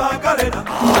 Macarena.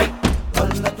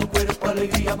 Dale a tu cuerpo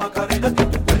alegría, Macarena, que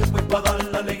tu cuerpo es para dar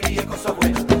la alegría y cosas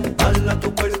buenas. Dale a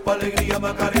tu cuerpo alegría,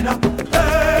 Macarena,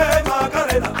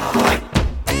 Macarena.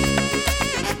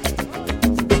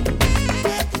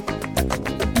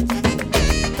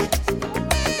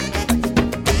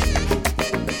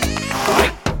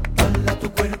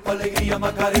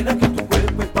 Macarena, que tu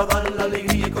cuerpo es para dar la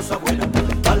alegría y cosas buenas.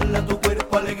 Dale a tu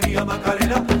cuerpo alegría,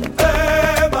 Macarena,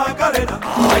 Macarena.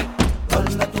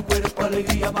 Dale a tu cuerpo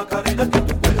alegría, Macarena, que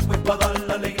tu cuerpo es para dar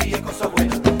la alegría y cosas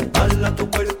buenas. Dale a tu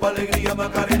cuerpo alegría,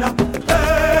 Macarena,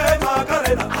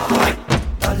 Macarena.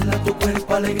 Dale a tu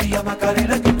cuerpo alegría,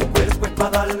 Macarena, que tu cuerpo es para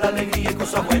dar la alegría y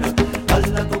cosas buenas.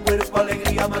 Dale a tu cuerpo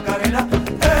alegría, Macarena,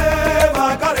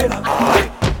 Macarena.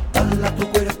 Dale a tu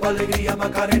cuerpo alegría,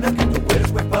 Macarena, que tu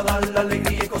cuerpo es para dar la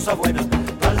alegría y cosas buenas.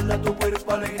 Dale a tu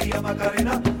cuerpo alegría,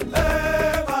 Macarena,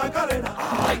 Macarena.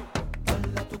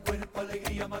 Dale a tu cuerpo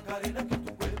alegría, Macarena, que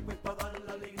tu cuerpo es para dar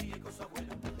la alegría y cosas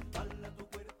buenas. Dale a tu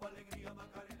cuerpo alegría,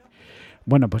 Macarena.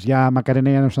 Bueno, pues ya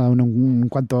Macarena ya nos ha dado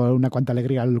una cuanta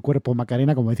alegría al cuerpo,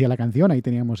 Macarena, como decía la canción. Ahí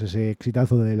teníamos ese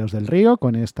exitazo de Los del Río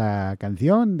con esta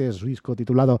canción de su disco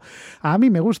titulado A mí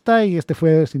me gusta, y este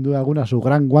fue sin duda alguna su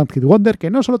gran One Hit Wonder, que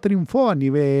no solo triunfó a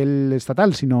nivel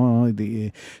estatal, sino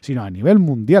a nivel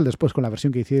mundial, después con la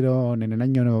versión que hicieron en el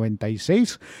año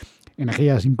 96, en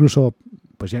aquellas incluso,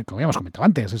 pues ya, como habíamos comentado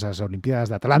antes, esas Olimpiadas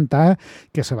de Atlanta,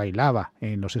 que se bailaba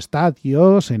en los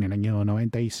estadios en el año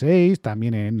 96,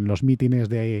 también en los mítines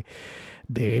del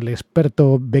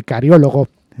experto becariólogo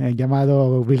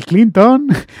llamado Bill Clinton,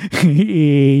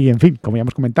 y en fin, como ya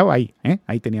hemos comentado, ahí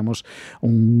teníamos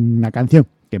una canción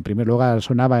que en primer lugar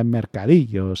sonaba en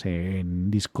mercadillos,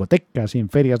 en discotecas y en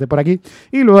ferias de por aquí,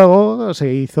 y luego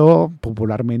se hizo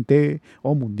popularmente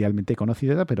o mundialmente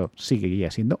conocida, pero sigue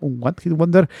siendo un One Hit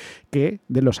Wonder que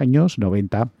de los años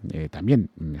 90 también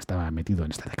estaba metido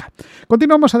en esta década.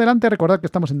 Continuamos adelante. Recordad que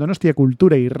estamos en Donostia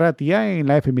Cultura Irratia, en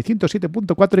la FM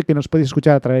 107.4, y que nos podéis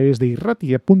escuchar a través de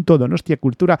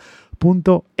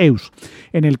irratia.donostiacultura.eus,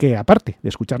 en el que, aparte de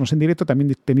escucharnos en directo,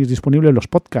 también tenéis disponibles los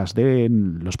podcasts de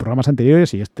los programas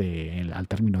anteriores, y al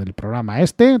término del programa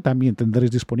también tendréis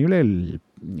disponible el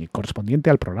correspondiente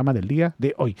al programa del día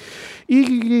de hoy.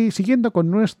 Y siguiendo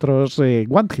con nuestros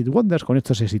One Hit Wonders, con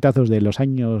estos exitazos de los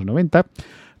años 90,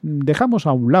 dejamos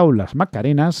a un lado las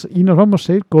Macarenas y nos vamos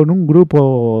a ir con un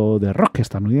grupo de rock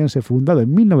estadounidense fundado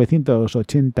en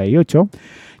 1988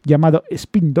 llamado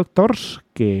Spin Doctors,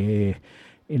 que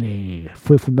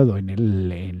fue fundado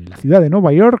en la ciudad de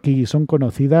Nueva York y son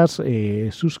conocidas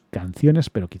sus canciones,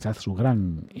 pero quizás su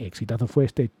gran exitazo fue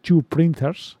este Two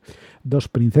Princesses, Dos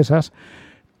Princesas.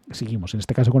 Seguimos en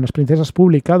este caso con Las Princesas,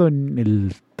 publicado en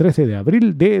el 13 de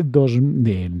abril de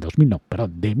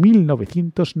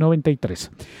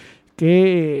 1993,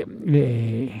 que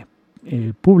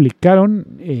publicaron,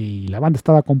 y la banda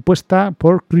estaba compuesta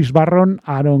por Chris Barron,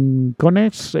 Aaron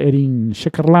Connex, Erin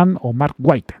Shekerland o Mark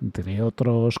White, entre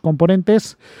otros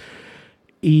componentes,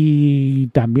 y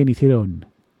también hicieron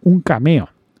un cameo,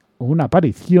 una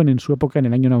aparición en su época en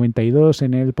el año 92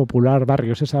 en el popular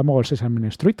Barrio Sésamo o Sesame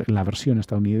Street, en la versión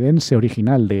estadounidense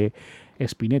original de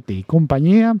Spinetta y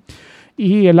compañía,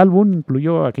 y el álbum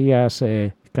incluyó aquellas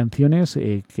canciones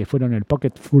que fueron el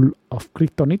Pocket Full of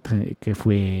Kryptonite, que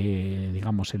fue,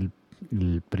 digamos, el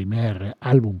primer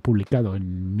álbum publicado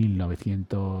en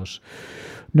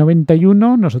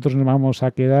 1991. Nosotros nos vamos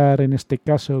a quedar en este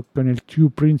caso con el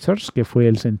Two Princesses, que fue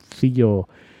el sencillo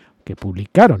que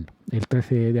publicaron el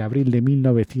 13 de abril de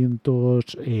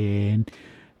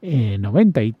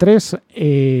 1993.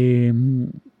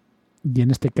 Y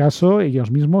en este caso ellos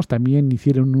mismos también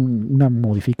hicieron una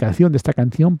modificación de esta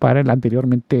canción para el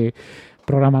anteriormente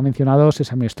programa mencionado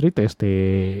Sesame Street,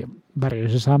 este Barrio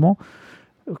Sésamo,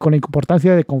 con la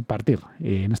importancia de compartir.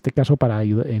 En este caso para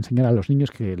enseñar a los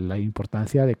niños que la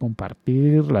importancia de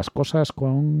compartir las cosas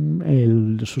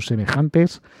con sus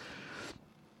semejantes.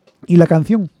 Y la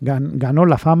canción ganó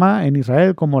la fama en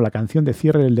Israel como la canción de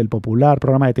cierre del popular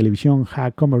programa de televisión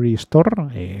Comedy Store,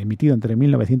 emitido entre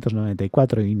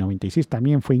 1994 y 96.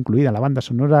 También fue incluida en la banda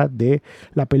sonora de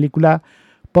la película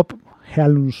Pop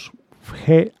Helms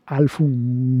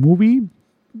Movie,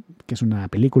 que es una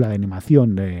película de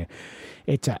animación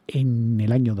hecha en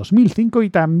el año 2005,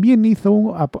 y también hizo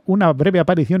una breve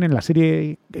aparición en la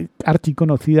serie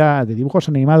archiconocida de dibujos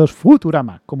animados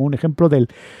Futurama, como un ejemplo del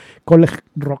college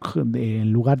rock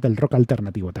en lugar del rock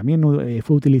alternativo. También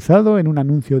fue utilizado en un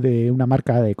anuncio de una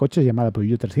marca de coches llamada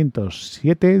Peugeot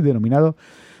 307, denominado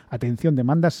Atención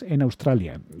demandas en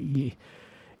Australia. Y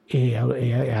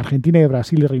Argentina,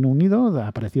 Brasil y Reino Unido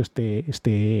apareció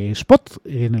este spot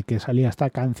en el que salía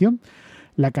esta canción.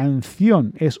 La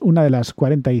canción es una de las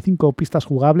 45 pistas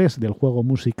jugables del juego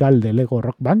musical de Lego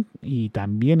Rock Band, y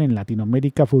también en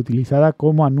Latinoamérica fue utilizada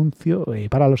como anuncio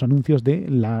para los anuncios de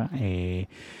la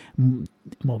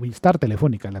Movistar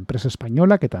Telefónica, la empresa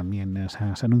española que también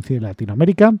se anuncia en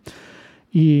Latinoamérica.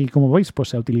 Y como veis, pues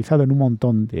se ha utilizado en un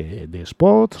montón de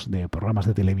spots, de programas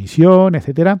de televisión,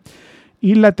 etcétera.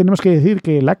 Y tenemos que decir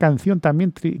que la canción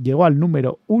también llegó al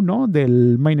número 1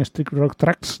 del Mainstream Rock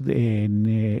Tracks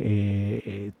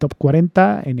en Top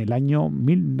 40 en el año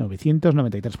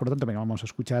 1993. Por lo tanto, vamos a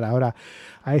escuchar ahora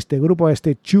a este grupo, a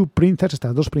este Two Princesses,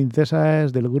 estas dos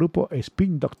princesas del grupo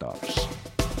Spin Doctors.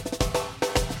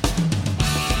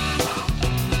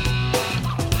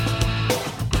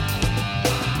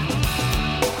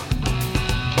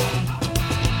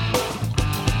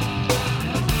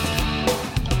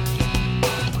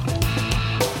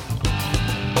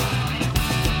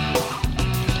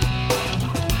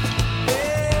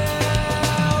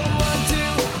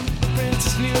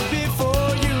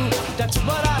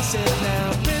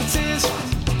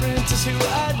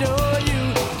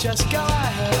 Just go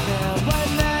ahead now.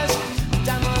 One has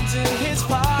diamonds in his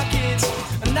pockets,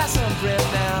 and that's some bread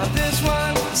now. This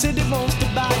one said he wants to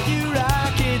buy you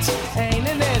rockets, ain't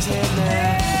in his head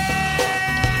now.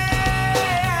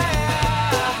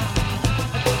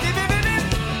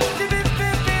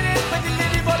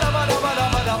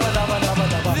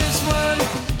 This one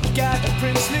got a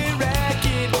princely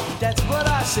racket, that's what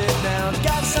I said now.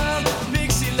 Got some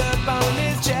big seal up on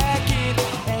his jacket,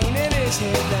 ain't in his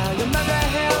head now. You remember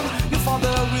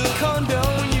father will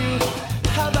condone you.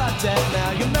 How about that now?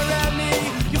 You marry me,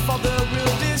 your father will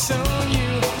disown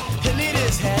you. He'll need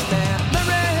his head now.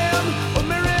 Marry him or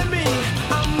marry me,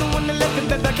 I'm the one that left him,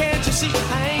 baby, can't you see?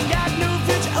 I ain't got no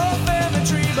future or family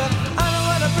tree, but I know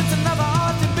what a prince and lover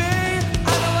ought to be.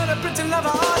 I know what a prince and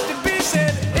lover ought to be.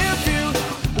 Said if you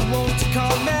want to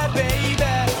call me baby,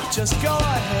 just go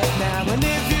ahead now. And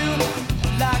if you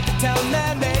like to tell me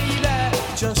baby,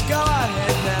 just go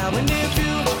ahead now. And if you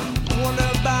wanna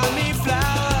buy me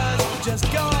flowers,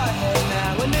 just go ahead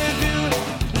now. And if you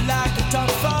like to talk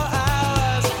for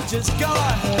hours, just go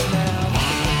ahead now.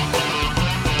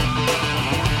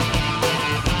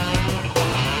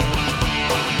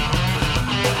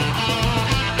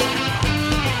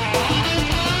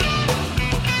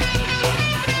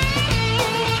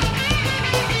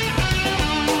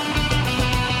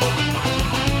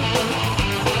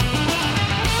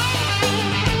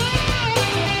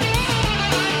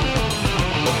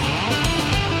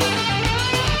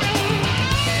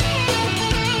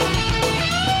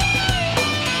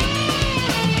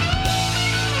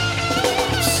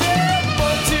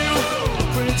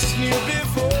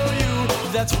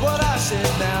 that's what I said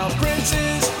now.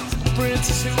 Princes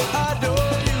who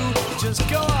adore you, just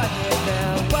go ahead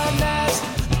now. One has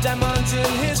diamonds in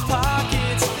his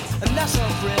pockets, and that's a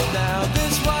friend now.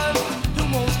 This one who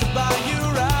wants to buy you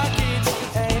rockets,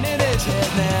 ain't in his head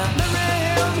now.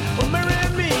 Marry him or marry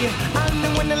me, I'm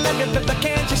the one that like it, but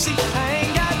can't you see? I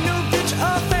ain't got no future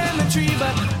or family tree,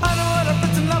 but I know what a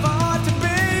prince and lover ought to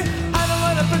be. I know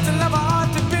what a prince and lover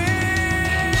ought to be.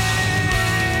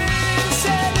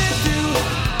 Said if you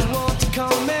want to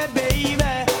call me baby,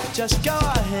 just go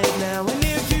ahead now. And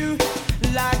if you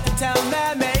like to tell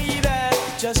me maybe,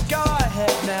 just go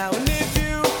ahead now. And if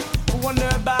you wonder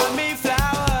about me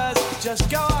flowers, just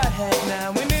go ahead now.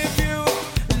 And if you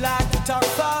like to talk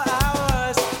for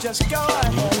hours, just go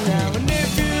ahead now. And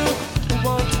if you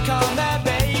want to call me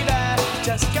baby,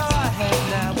 just go ahead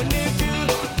now. And if you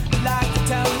like to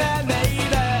tell me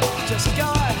maybe, just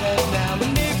go ahead now.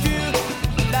 And if you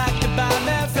like to buy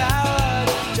me flowers,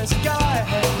 just go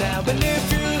ahead now. And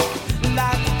if you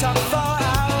like to talk for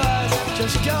hours,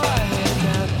 just go ahead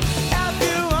now. If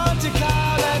you want to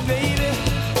call me baby,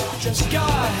 just go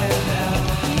ahead now.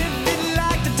 And if you'd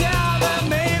like to tell me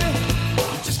maybe,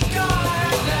 just go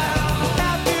ahead now.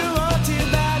 If you want to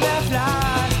buy me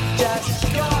flowers,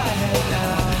 just go ahead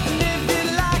now. And if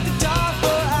you'd like to talk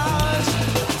for hours,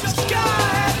 just go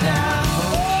ahead now.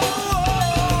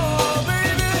 Oh,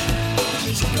 baby,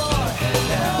 just go ahead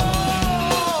now.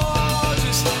 Oh,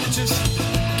 just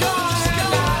go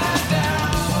ahead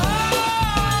now.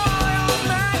 Oh, your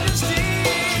majesty,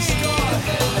 just go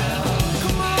ahead now.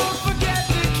 Come on, forget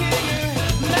the king.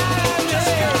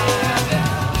 Just go ahead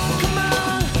now. Come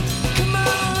on, come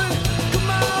on, come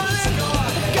on, let's go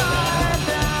ahead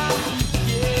now.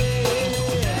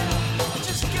 Yeah,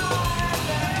 just go ahead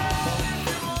now. If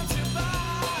you want to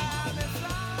buy me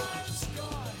flowers, just go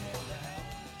ahead now.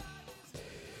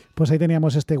 Pues ahí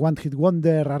teníamos este One Hit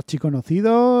Wonder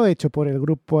archiconocido, hecho por el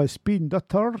grupo Spin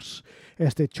Doctors,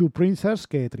 este Two Princes,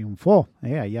 que triunfó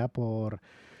allá por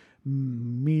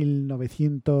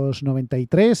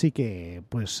 1993 y que,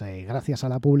 pues gracias a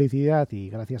la publicidad y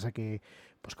gracias a que,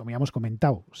 pues como ya hemos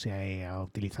comentado, se ha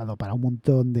utilizado para un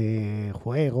montón de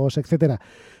juegos, etcétera,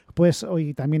 pues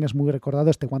hoy también es muy recordado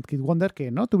este One Hit Wonder,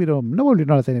 que no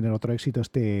volvieron a tener otro éxito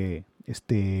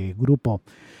este grupo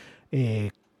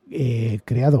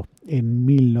creado en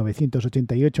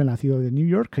 1988 en la ciudad de New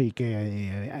York y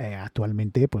que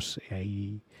actualmente pues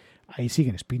ahí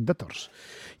siguen Spin Doctors.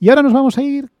 Y ahora nos vamos a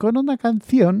ir con una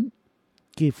canción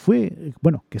que fue,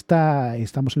 bueno, que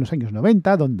estamos en los años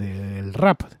 90, donde el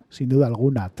rap sin duda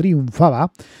alguna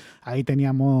triunfaba. Ahí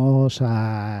teníamos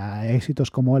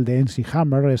éxitos como el de MC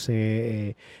Hammer,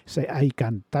 ese I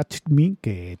Can't Touch Me,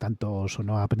 que tanto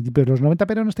sonó a principios de los 90,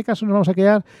 pero en este caso nos vamos a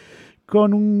quedar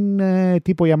con un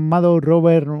tipo llamado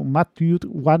Robert Matthew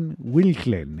Van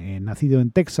Winklen, nacido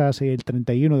en Texas el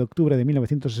 31 de octubre de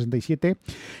 1967,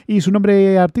 y su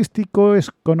nombre artístico es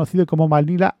conocido como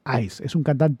Vanilla Ice. Es un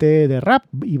cantante de rap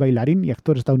y bailarín y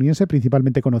actor estadounidense,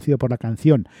 principalmente conocido por la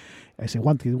canción, ese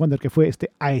One Hit Wonder que fue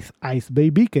este Ice Ice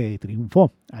Baby, que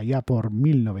triunfó allá por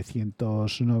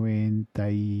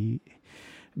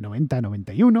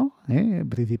 1990-91,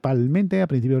 principalmente a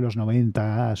principios de los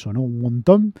 90 sonó un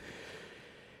montón.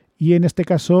 Y en este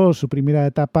caso su primera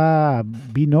etapa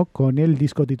vino con el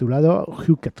disco titulado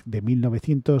Hooked de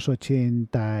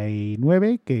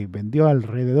 1989, que vendió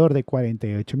alrededor de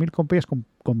 48.000 copias,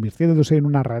 convirtiéndose en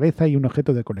una rareza y un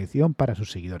objeto de colección para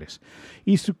sus seguidores.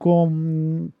 Y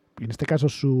en este caso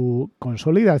su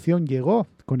consolidación llegó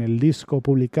con el disco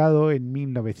publicado en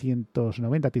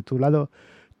 1990 titulado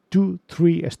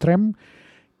 2-3 Extreme.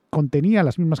 Contenía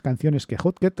las mismas canciones que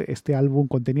Hooked. Este álbum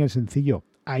contenía el sencillo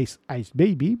Ice Ice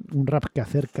Baby, un rap que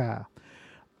acerca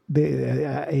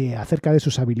de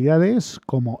sus habilidades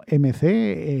como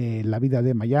MC, la vida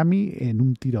de Miami, en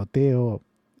un tiroteo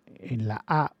en la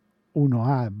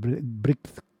A1A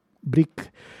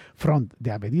Brick Front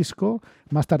de Avedisco.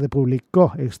 Más tarde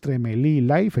publicó Extremely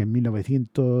Live en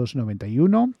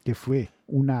 1991, que fue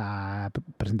una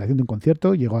presentación de un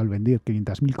concierto. Llegó a vender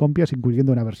 500.000 copias,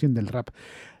 incluyendo una versión del rap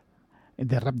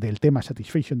del tema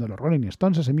Satisfaction de los Rolling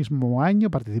Stones. Ese mismo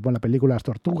año participó en la película Las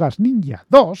Tortugas Ninja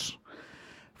 2,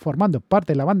 formando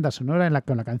parte de la banda sonora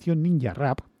con la canción Ninja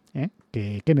Rap.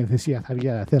 ¿Qué necesidad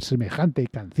había de hacer semejante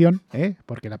canción?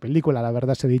 Porque la película, la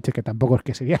verdad, se ha dicho que tampoco es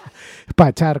que sería para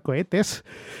echar cohetes.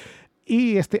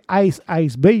 Y este Ice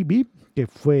Ice Baby, que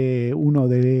fue uno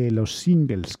de los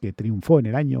singles que triunfó en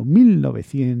el año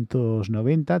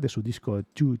 1990 de su disco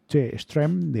 2-3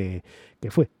 Extreme, que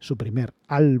fue su primer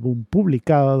álbum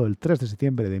publicado el 3 de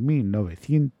septiembre de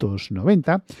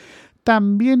 1990,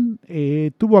 También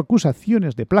tuvo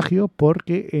acusaciones de plagio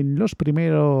porque en los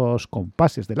primeros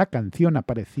compases de la canción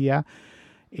aparecía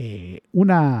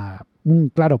un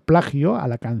claro plagio a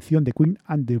la canción de Queen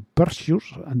and the Precious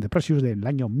del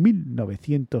año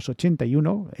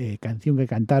 1981, canción que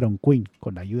cantaron Queen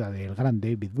con la ayuda del gran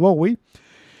David Bowie,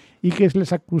 y que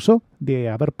les acusó de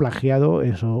haber plagiado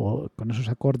con esos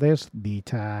acordes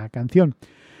dicha canción.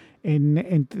 En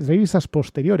entrevistas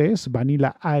posteriores,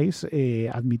 Vanilla Ice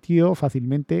admitió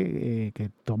fácilmente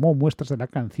que tomó muestras de la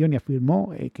canción y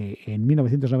afirmó que en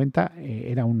 1990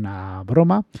 era una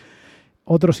broma.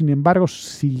 Otros, sin embargo,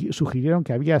 sí sugirieron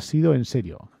que había sido en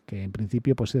serio, que en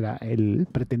principio pues él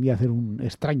pretendía hacer un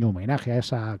extraño homenaje a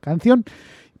esa canción,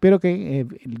 pero que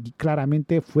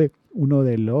claramente fue uno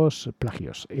de los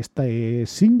plagios. Este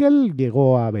single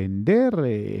llegó a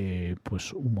vender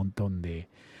pues un montón de...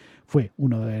 Fue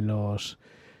uno de los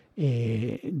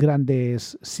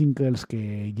grandes singles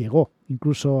que llegó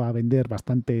incluso a vender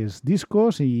bastantes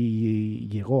discos y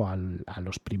llegó a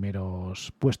los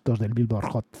primeros puestos del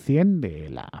Billboard Hot 100 de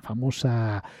la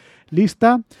famosa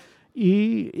lista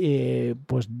y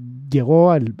pues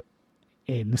llegó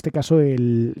en este caso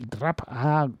el rap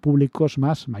a públicos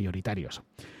más mayoritarios.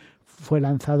 Fue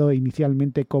lanzado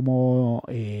inicialmente como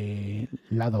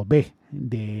lado B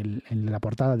en la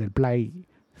portada del Play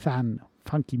Than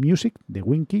Funky Music de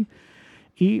Winky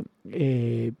y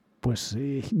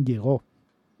llegó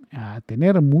a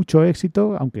tener mucho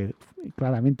éxito, aunque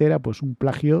claramente era pues un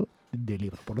plagio de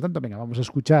libro. Por lo tanto, venga, vamos a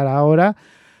escuchar ahora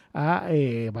a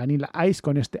Vanilla Ice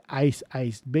con este Ice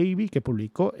Ice Baby que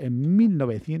publicó en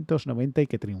 1990 y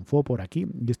que triunfó por aquí,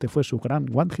 y este fue su gran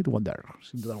One Hit Wonder,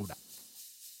 sin duda alguna.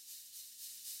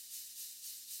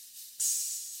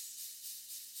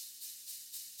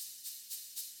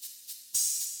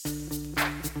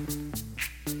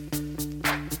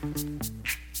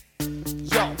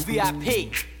 Yo,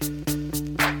 VIP,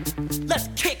 let's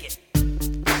kick it.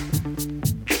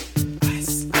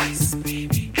 Ice, ice,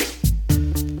 baby.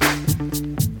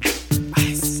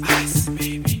 Ice, ice,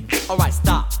 baby. Alright,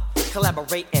 stop,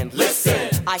 collaborate and listen.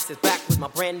 Ice is back with my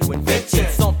brand new invention.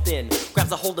 Something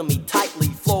grabs a hold of me tightly,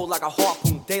 flow like a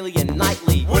harpoon daily and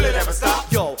nightly. Will it ever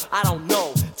stop? Yo, I don't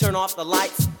know. Turn off the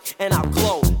lights and I'll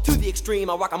glow. To the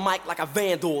extreme, I rock a mic like a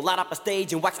vandal. Light up a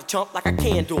stage and wax a chump like a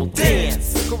candle.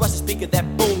 Dance, crush a speaker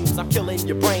that booms. I'm killing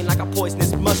your brain like a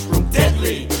poisonous mushroom.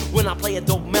 Deadly, when I play a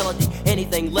dope melody.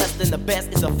 Anything less than the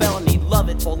best is a felony. Love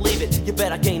it or leave it, you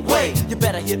better gain weight. You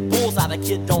better hit bullseye, the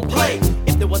kid don't play.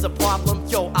 If there was a problem,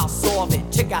 yo, I'll solve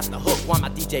it. Check out the hook while my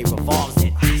DJ revolves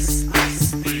it. Ice,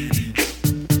 ice, baby.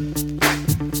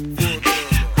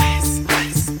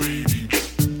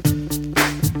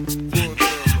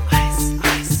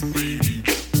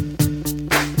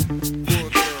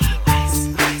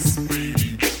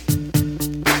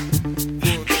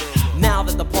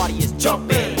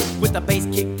 Jumping with the bass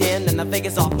kicked in and the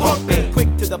Vegas all pumping.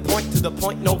 Quick to the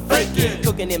point, no faking.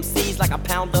 Cooking MCs like a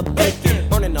pound of bacon.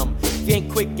 Burning them, if you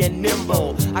ain't quick and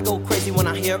nimble. I go crazy when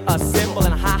I hear a cymbal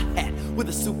and a hi-hat with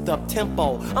a souped up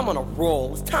tempo. I'm on a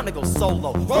roll, it's time to go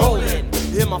solo. Rolling,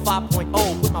 hit my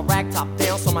 5.0, put my rag top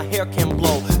down so my hair can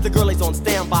blow. The girlie's on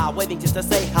standby, waiting just to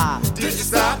say hi. Did you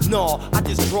stop? No, I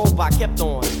just drove by, kept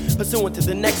on pursuing to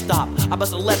the next stop. I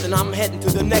bust a left and I'm heading to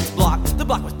the next block. The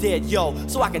block was dead, yo,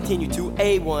 so I continued to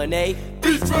A1A.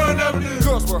 Beachfront Avenue.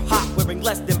 Girls were hot, wearing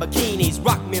less than bikinis.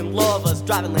 Rock men lovers,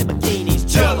 driving Lamborghinis.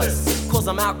 Jealous, cause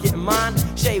I'm out getting mine.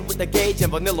 Shade with the gauge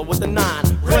and vanilla with the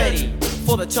 9. Ready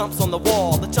for the chumps on the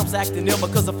wall. The chumps acting ill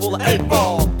because they're full of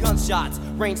 8-ball. Gunshots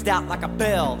ranged out like a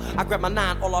bell. I grabbed my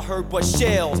 9, all I heard was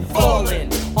shells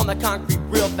falling on the concrete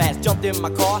real fast. Jumped in my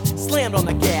car, slammed on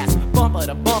the gas. Bumper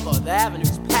to bumper, the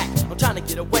avenue's packed. I'm trying to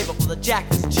get away before the jack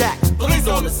is jacked. Police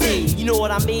on the scene, you know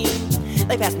what I mean?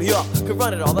 They passed me up, could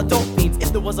run it all, the dope fiends.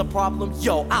 If there was a problem,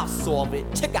 yo, I'll solve it.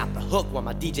 Check out the hook while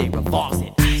my DJ revolves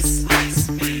it. Ice, ice,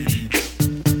 baby.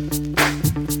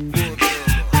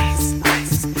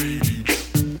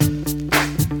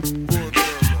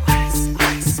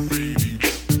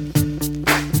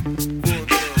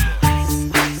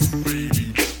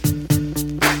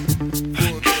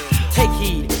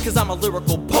 I'm a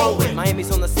lyrical poet.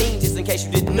 Miami's on the scene, just in case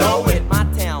you didn't know it. My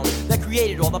town that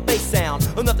created all the bass sound.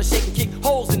 Enough to shake and kick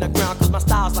holes in the ground, cause my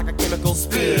style's like a chemical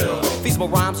spill. Feasible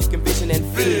rhymes you can vision and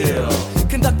feel.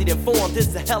 Conducted in form, this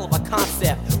is a hell of a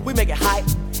concept. We make it hype,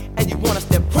 and you want us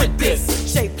to print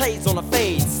this. Shape plays on a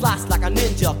fade, slice like a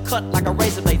ninja, cut like a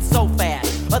razor blade so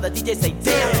fast. Other DJs say,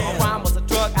 damn, if a rhyme was a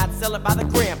drug, I'd sell it by the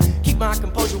gram. Keep my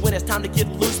composure when it's time to get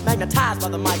loose. Magnetized by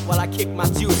the mic while I kick my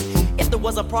juice. If there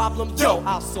was a problem, yo,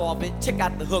 I'll solve it. Check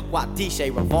out the hook while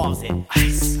DJ revolves it.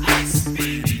 Ice, ice,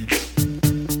 baby.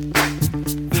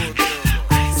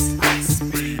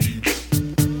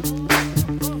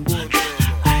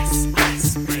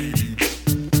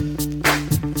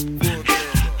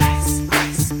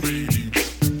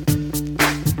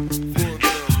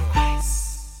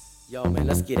 Yo, man,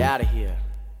 let's get out of here.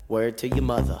 Word to your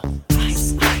mother.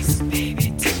 Ice, ice,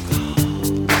 baby,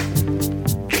 tickle.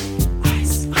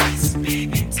 Ice, ice,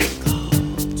 baby, tickle.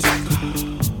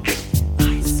 Tickle.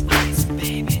 Ice, ice,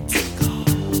 baby, tickle.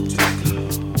 Tickle.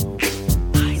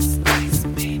 Ice, ice,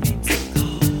 baby,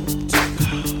 tickle.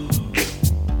 Tickle.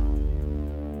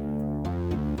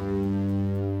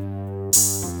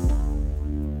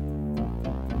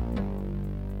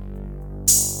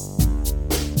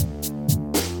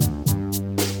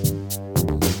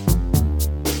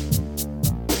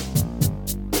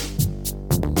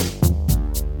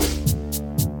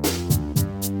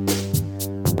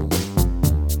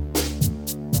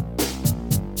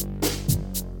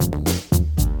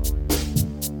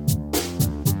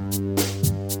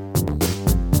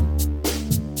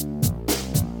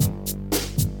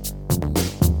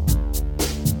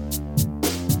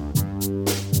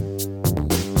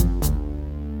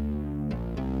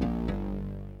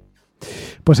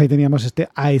 Pues ahí teníamos este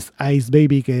Ice Ice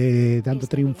Baby que tanto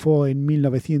triunfó en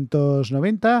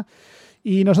 1990.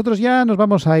 Y nosotros ya nos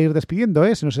vamos a ir despidiendo,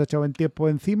 ¿eh? Se nos ha echado el tiempo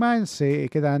encima. Se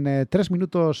quedan 3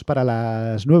 minutos para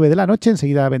las 9 de la noche.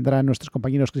 Enseguida vendrán nuestros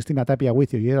compañeros Cristina Tapia,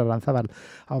 Huicio y Era Lanzábal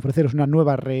a ofreceros una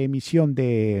nueva reemisión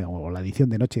o la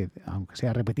edición de noche, aunque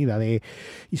sea repetida, de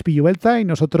Ispilu Beltza. Y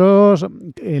nosotros,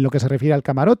 en lo que se refiere al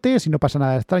camarote, si no pasa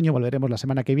nada extraño, volveremos la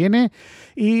semana que viene.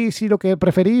 Y si lo que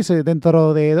preferís,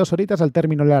 dentro de 2 horitas, al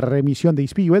término de la reemisión de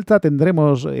Ispilu Beltza,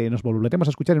 nos volveremos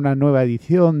a escuchar en una nueva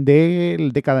edición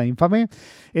del Década Infame.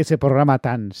 Ese programa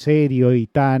tan serio y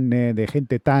tan de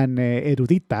gente tan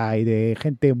erudita y de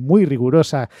gente muy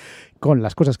rigurosa con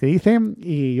las cosas que dicen,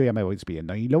 y yo ya me voy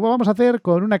despidiendo. Y luego vamos a hacer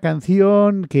con una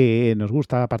canción que nos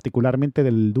gusta particularmente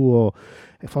del dúo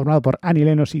formado por Annie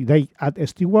Lennox y Dave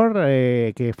Stewart,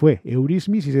 que fue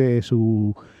Eurythmics, y de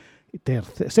su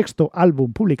sexto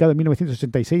álbum publicado en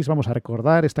 1986 vamos a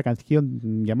recordar esta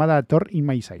canción llamada Thorn in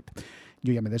My Side.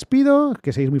 Yo ya me despido,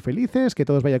 que seáis muy felices, que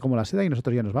todos vaya como la seda, y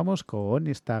nosotros ya nos vamos con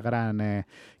esta gran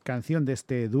canción de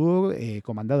este dúo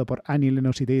comandado por Annie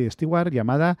Lennox y Dave Stewart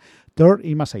llamada Thorn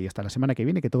in My Side. Hasta la semana que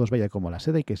viene, que todos vaya como la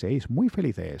seda y que seáis muy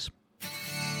felices.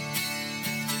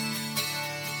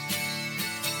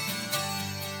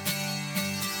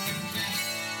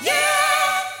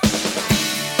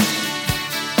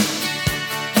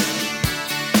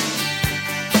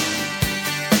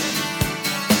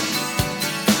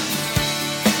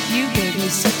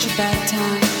 Such a bad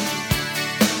time.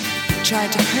 You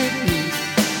tried to hurt me.